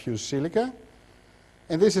out of fused silica.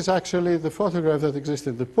 And this is actually the photograph that exists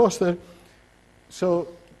in the poster. So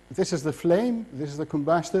this is the flame, this is the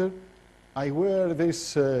combustor. I wear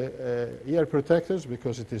these ear protectors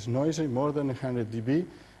because it is noisy, more than 100 dB.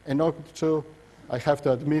 And also, I have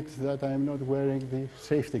to admit that I am not wearing the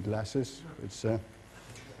safety glasses, which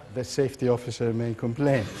the safety officer may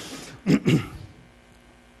complain.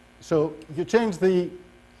 So you change the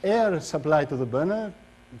air supply to the burner,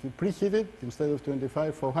 you preheat it instead of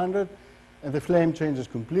 25-400, and the flame changes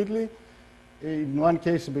completely. In one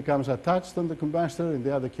case, it becomes attached on the combustor, in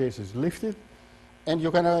the other case, it's lifted. And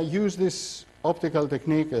you can use this optical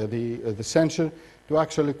technique, the sensor, to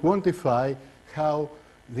actually quantify how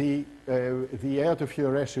the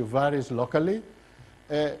air-to-fuel ratio varies locally.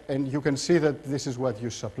 And you can see that this is what you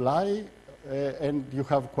supply, and you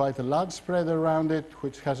have quite a large spread around it,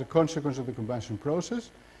 which has a consequence of the combustion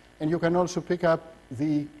process. And you can also pick up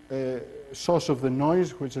the source of the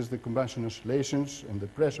noise, which is the combustion oscillations and the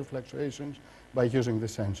pressure fluctuations, by using the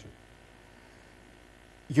sensor.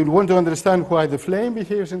 You want to understand why the flame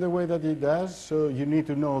behaves in the way that it does, so you need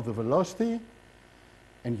to know the velocity,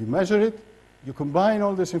 and you measure it. You combine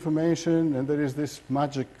all this information, and there is this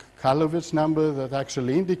magic Karlovich number that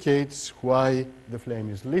actually indicates why the flame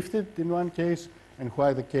is lifted in one case and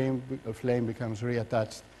why the flame becomes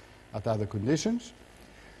reattached at other conditions.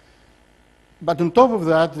 But on top of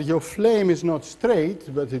that, your flame is not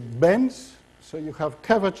straight, but it bends. So you have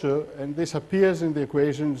curvature, and this appears in the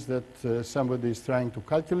equations that somebody is trying to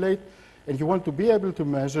calculate. And you want to be able to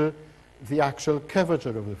measure the actual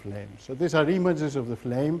curvature of the flame. So these are images of the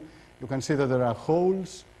flame. You can see that there are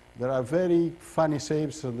holes. There are very funny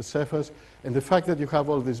shapes on the surface. And the fact that you have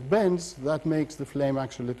all these bends, that makes the flame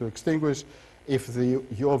actually to extinguish if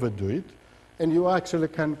you overdo it. And you actually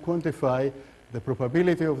can quantify the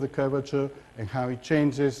probability of the curvature and how it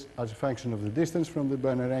changes as a function of the distance from the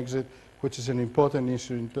burner exit, which is an important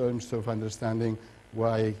issue in terms of understanding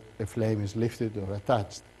why a flame is lifted or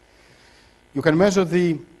attached. You can measure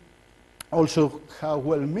also how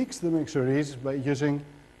well mixed the mixture is by using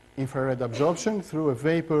infrared absorption through a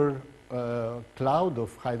vapor cloud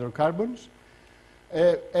of hydrocarbons.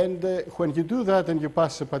 When you do that and you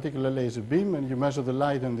pass a particular laser beam and you measure the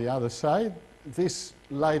light on the other side, this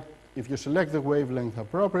light, if you select the wavelength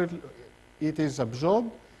appropriately, it is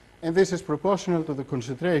absorbed, and this is proportional to the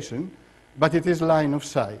concentration, but it is line of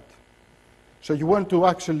sight. So you want to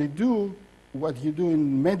actually do what you do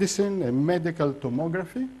in medicine and medical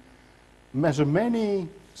tomography, measure many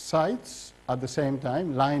sites at the same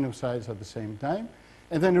time, line of sights at the same time,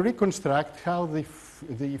 and then reconstruct how the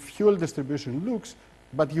fuel distribution looks,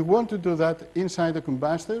 but you want to do that inside a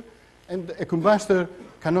combustor, and a combustor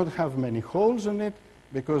cannot have many holes in it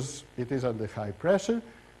because it is under high pressure,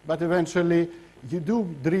 but eventually you do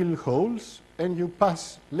drill holes and you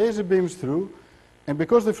pass laser beams through, and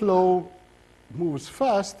because the flow moves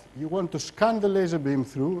fast, you want to scan the laser beam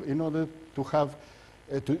through in order to have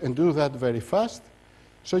and do that very fast.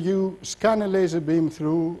 So you scan a laser beam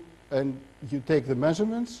through and you take the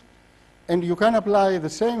measurements, and you can apply the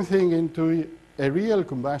same thing into a real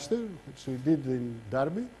combustor, which we did in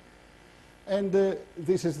Derby. And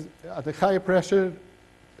this is at a high pressure,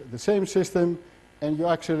 the same system, and you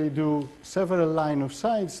actually do several line of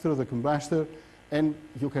sights through the combustor, and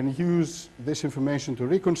you can use this information to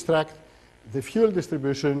reconstruct the fuel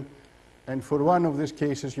distribution. And for one of these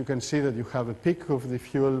cases, you can see that you have a peak of the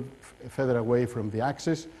fuel further away from the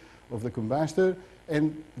axis of the combustor,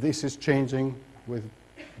 and this is changing with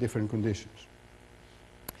different conditions.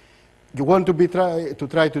 You want to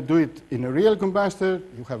try to do it in a real combustor.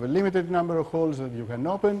 You have a limited number of holes that you can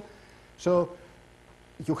open. So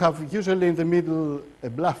you have usually in the middle a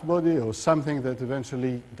bluff body or something that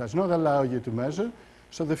eventually does not allow you to measure.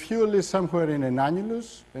 So the fuel is somewhere in an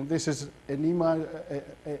annulus, and this is an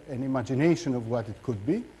imagination of what it could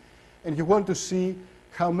be. And you want to see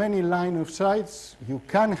how many line of sights you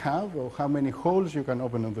can have, or how many holes you can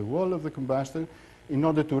open on the wall of the combustor in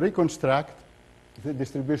order to reconstruct the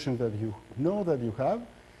distribution that you know that you have.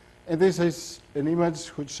 And this is an image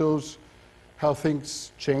which shows how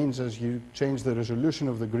things change as you change the resolution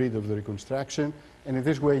of the grid of the reconstruction. And in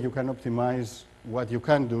this way, you can optimize what you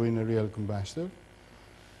can do in a real combustor.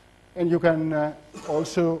 And you can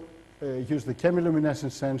also use the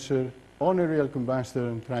chemiluminescence sensor on a real combustor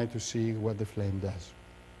and try to see what the flame does.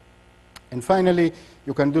 And finally,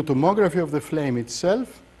 you can do tomography of the flame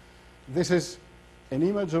itself. This is an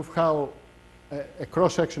image of how a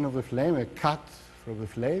cross-section of the flame, a cut from the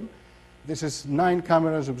flame. This is 9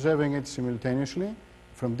 cameras observing it simultaneously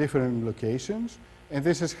from different locations. And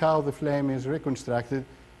this is how the flame is reconstructed.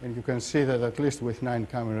 And you can see that at least with 9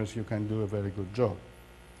 cameras, you can do a very good job.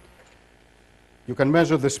 You can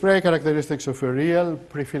measure the spray characteristics of a real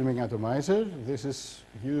pre-filming atomizer. This is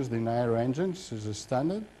used in aero engines as a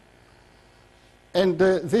standard. And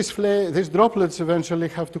these droplets eventually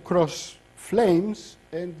have to cross flames,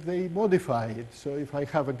 and they modify it. So if I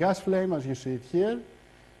have a gas flame, as you see it here,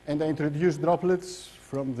 and I introduce droplets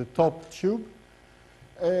from the top tube,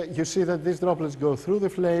 you see that these droplets go through the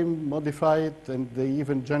flame, modify it, and they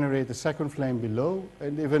even generate a second flame below.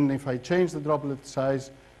 And even if I change the droplet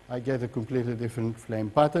size, I get a completely different flame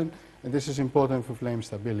pattern, and this is important for flame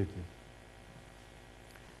stability.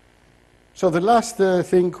 So the last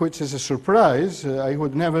thing, which is a surprise, I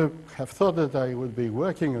would never have thought that I would be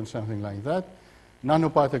working on something like that,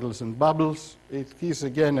 nanoparticles and bubbles. It is,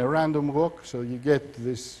 again, a random walk, so you get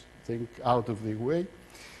this thing out of the way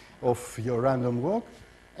of your random walk.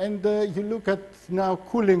 And you look at now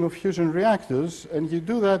cooling of fusion reactors, and you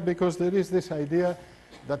do that because there is this idea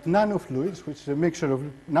that nanofluids, which is a mixture of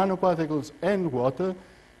nanoparticles and water,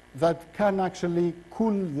 that can actually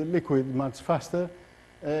cool the liquid much faster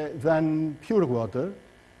than pure water.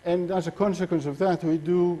 And as a consequence of that, we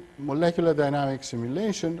do molecular dynamic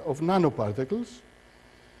simulation of nanoparticles.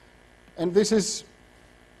 And this is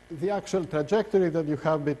the actual trajectory that you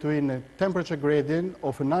have between a temperature gradient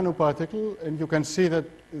of a nanoparticle. And you can see that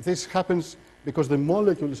this happens because the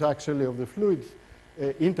molecules actually of the fluid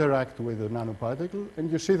interact with the nanoparticle.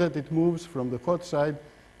 And you see that it moves from the hot side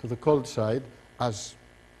to the cold side, as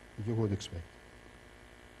you would expect.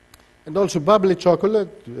 And also bubbly chocolate,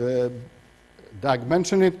 Doug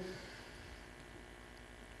mentioned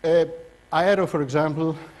it. Aero, for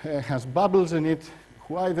example, has bubbles in it.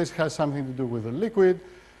 Why this has something to do with the liquid?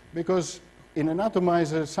 Because in an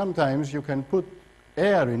atomizer, sometimes you can put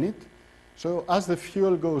air in it. So as the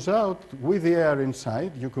fuel goes out with the air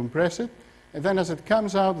inside, you compress it. And then as it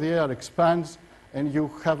comes out, the air expands, and you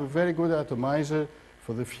have a very good atomizer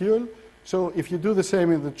for the fuel. So if you do the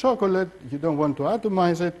same in the chocolate, you don't want to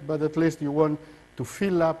atomize it, but at least you want to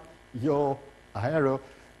fill up your aero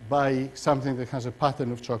by something that has a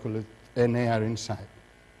pattern of chocolate and air inside.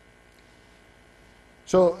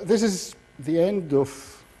 So this is the end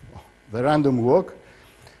of the random walk.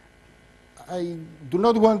 I do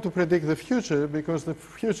not want to predict the future, because the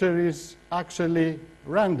future is actually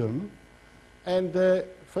random. And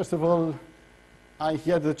first of all, I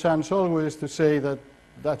get the chance always to say that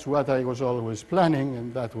that's what I was always planning,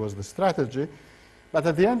 and that was the strategy. But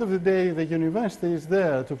at the end of the day, the university is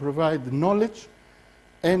there to provide knowledge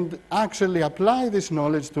and actually apply this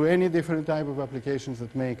knowledge to any different type of applications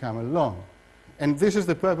that may come along. And this is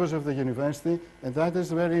the purpose of the university, and that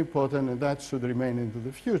is very important, and that should remain into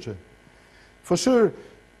the future. For sure,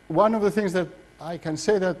 one of the things that I can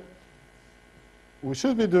say that we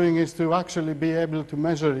should be doing is to actually be able to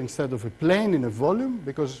measure instead of a plane in a volume,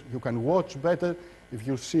 because you can watch better if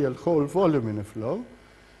you see a whole volume in a flow.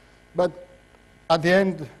 But at the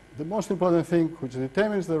end, the most important thing which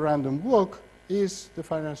determines the random walk is the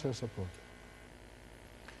financial support.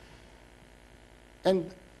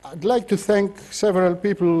 And I'd like to thank several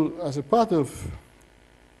people as a part of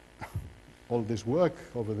all this work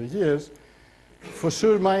over the years. For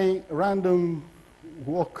sure, my random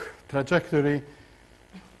walk trajectory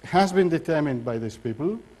has been determined by these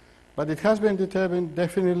people, but it has been determined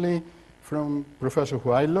definitely from Professor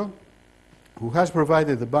Huaylo, who has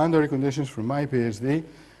provided the boundary conditions for my PhD.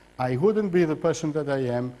 I wouldn't be the person that I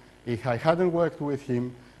am if I hadn't worked with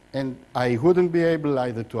him, and I wouldn't be able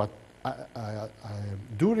either to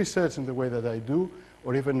do research in the way that I do,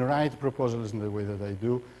 or even write proposals in the way that I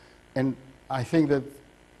do. And I think that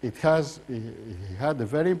it had a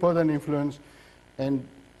very important influence, and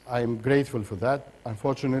I'm grateful for that.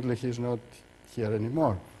 Unfortunately, he's not here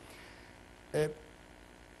anymore. An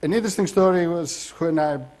interesting story was when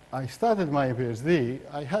I started my PhD,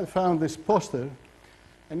 I had found this poster,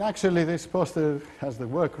 and actually this poster has the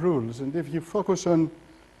work rules, and if you focus on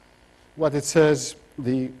what it says,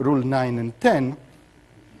 the rule 9 and 10,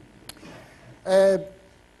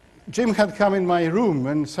 Jim had come in my room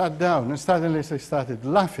and sat down, and suddenly he started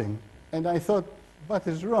laughing, and I thought, what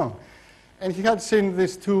is wrong? And he had seen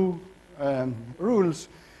these two rules,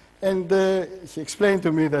 and he explained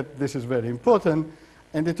to me that this is very important,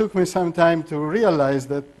 and it took me some time to realize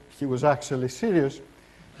that he was actually serious.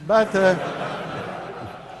 But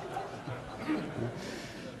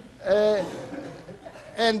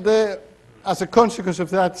as a consequence of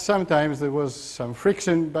that, sometimes there was some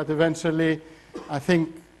friction, but eventually, I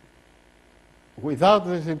think, without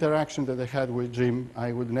this interaction that I had with Jim,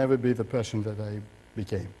 I would never be the person that I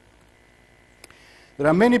became. There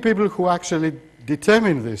are many people who actually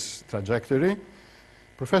determine this trajectory.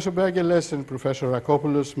 Professor Bergeles and Professor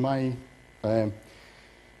Rakopoulos, my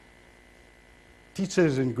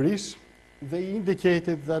teachers in Greece, they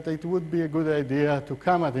indicated that it would be a good idea to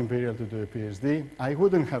come at Imperial to do a PhD. I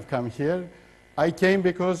wouldn't have come here. I came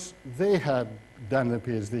because they had done a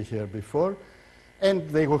PhD here before, and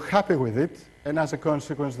they were happy with it, and as a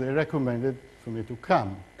consequence, they recommended for me to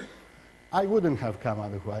come. I wouldn't have come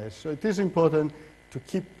otherwise. So it is important to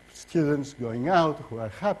keep students going out who are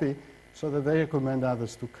happy so that they recommend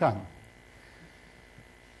others to come.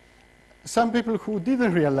 Some people who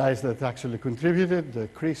didn't realize that actually contributed.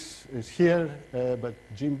 Chris is here, but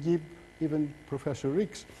Jim Gibb, even Professor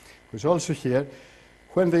Ricks, who's also here.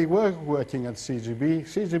 When they were working at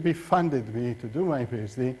CGB funded me to do my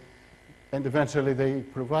PhD, and eventually they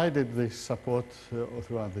provided this support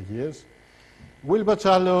throughout the years. Will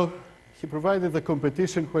Baccialo, he provided the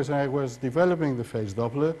competition when I was developing the phase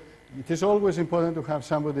Doppler. It is always important to have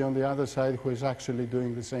somebody on the other side who is actually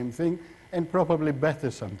doing the same thing, and probably better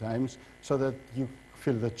sometimes, so that you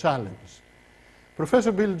feel the challenge.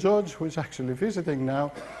 Professor Bill George, who is actually visiting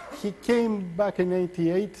now, he came back in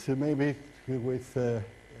 '88, maybe with,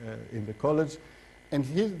 in the college, and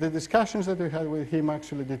the discussions that we had with him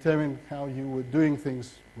actually determined how you were doing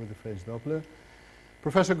things with the phase Doppler.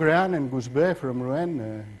 Professor Grean and Gousbet from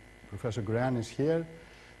Rouen, Professor Grean is here.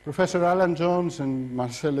 Professor Alan Jones and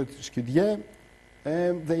Marcel Scudier,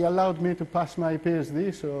 they allowed me to pass my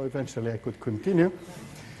PhD, so eventually I could continue.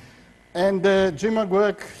 And Jim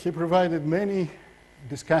McGurk, he provided many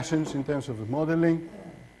discussions in terms of the modeling.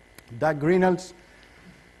 Doug Greenhalghs,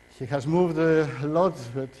 he has moved a lot,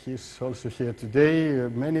 but he's also here today.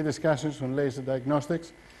 Many discussions on laser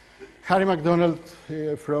diagnostics. Harry MacDonald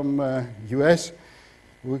from US,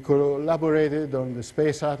 we collaborated on the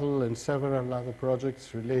Space Shuttle and several other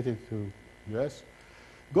projects related to US.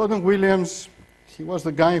 Gordon Williams, he was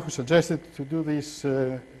the guy who suggested to do this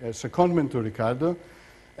secondment to Ricardo,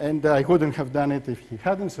 and I wouldn't have done it if he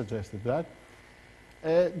hadn't suggested that.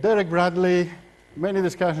 Derek Bradley, many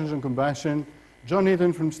discussions on combustion. John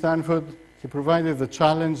Eaton from Stanford, he provided the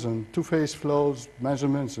challenge on two-phase flows,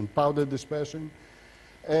 measurements, and powder dispersion.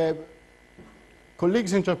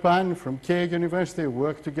 Colleagues in Japan from Keio University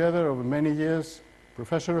worked together over many years.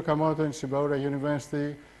 Professor Okamoto in Shibaura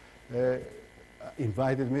University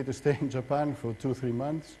invited me to stay in Japan for 2-3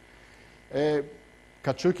 months.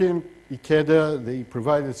 Katsuki and Ikeda, they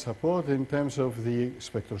provided support in terms of the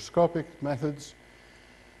spectroscopic methods.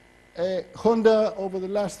 Honda, over the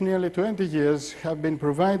last nearly 20 years, have been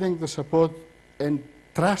providing the support and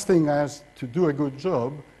trusting us to do a good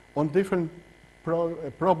job on different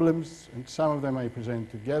problems, and some of them I present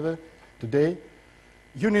together today.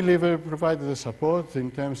 Unilever provided the support in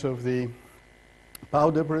terms of the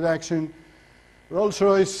powder production.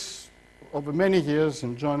 Rolls-Royce, over many years,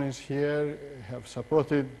 and John is here, have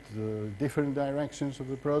supported the different directions of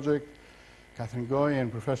the project. Catherine Goy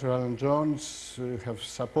and Professor Alan Jones have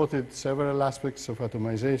supported several aspects of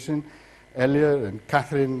atomization earlier, and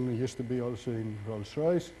Catherine used to be also in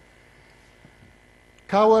Rolls-Royce.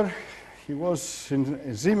 Cower, he was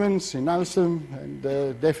in Siemens, in Alstom,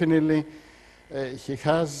 and definitely he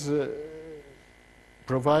has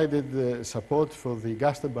provided support for the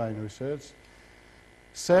gas turbine research.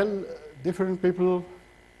 Different people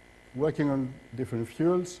working on different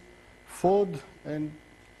fuels. Ford and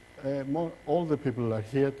all the people are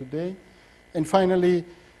here today. And finally,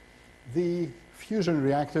 the fusion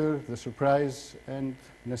reactor, the surprise, and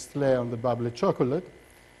Nestlé on the bubbly chocolate.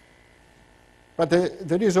 But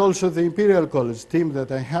there is also the Imperial College team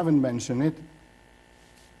that I haven't mentioned it.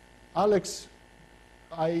 Alex,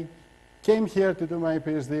 I came here to do my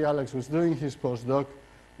PhD. Alex was doing his postdoc.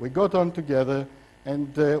 We got on together,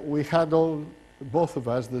 and we had both of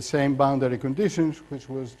us, the same boundary conditions, which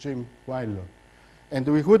was Jim Wyler. And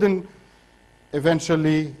we wouldn't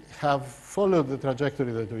eventually have followed the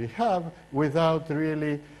trajectory that we have without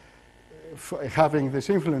really having this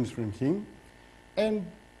influence from him. And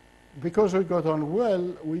because we got on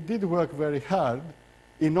well, we did work very hard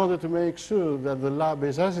in order to make sure that the lab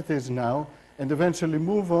is as it is now, and eventually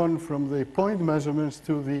move on from the point measurements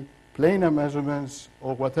to the planar measurements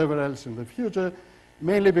or whatever else in the future,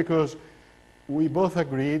 mainly because we both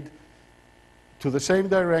agreed to the same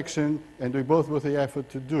direction, and we both put the effort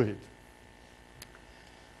to do it.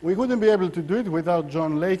 We wouldn't be able to do it without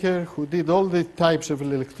John Laker, who did all the types of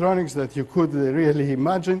electronics that you could really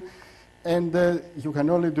imagine, and you can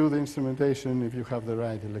only do the instrumentation if you have the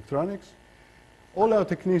right electronics. All our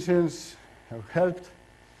technicians have helped.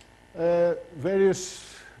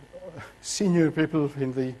 Various senior people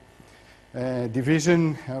in the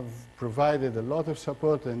division have provided a lot of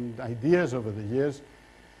support and ideas over the years.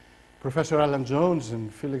 Professor Alan Jones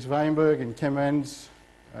and Felix Weinberg in Chem-Ends,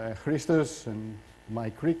 Christos and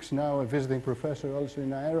Mike Ricks, now a visiting professor also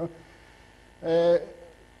in Aero.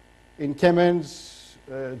 In Chem-Ends,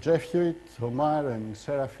 Jeff Hewitt, Omar and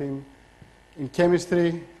Seraphim. In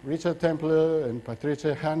chemistry, Richard Templer and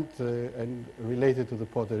Patricia Hunt, and related to the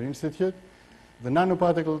Potter Institute. The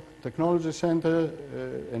Nanoparticle Technology Center,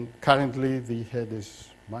 and currently the head is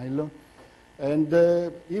Milo. And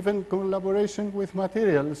even collaboration with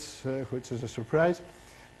materials, which is a surprise,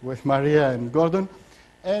 with Maria and Gordon.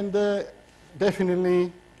 And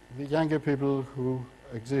definitely the younger people who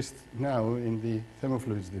exist now in the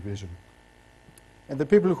thermofluids division. And the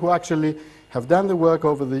people who actually have done the work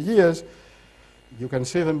over the years, you can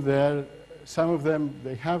see them there. Some of them,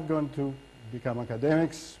 they have gone to become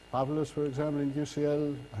academics. Pavlos, for example, in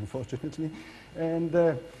UCL, unfortunately. And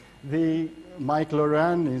the Mike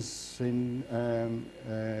Laurent is in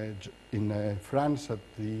France at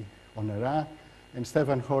the ONERA, and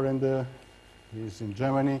Stefan Horrender is in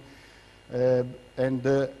Germany.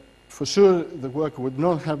 For sure, the work would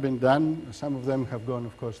not have been done. Some of them have gone,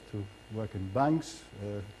 of course, to work in banks.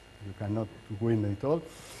 You cannot win it all.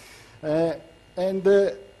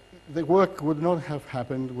 The work would not have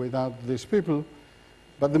happened without these people.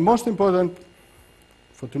 But the most important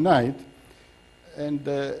for tonight, and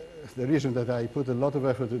the reason that I put a lot of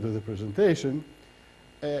effort into the presentation,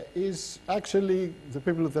 is actually the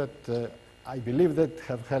people that I believe that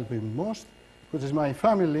have helped me most, which is my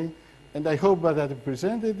family. And I hope that I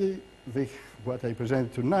presented what I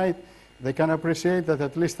presented tonight, they can appreciate that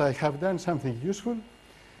at least I have done something useful.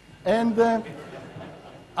 And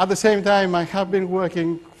at the same time, I have been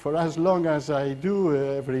working for as long as I do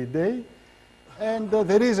every day. And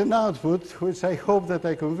there is an output which I hope that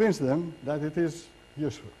I convince them that it is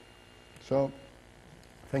useful. So,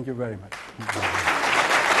 thank you very much.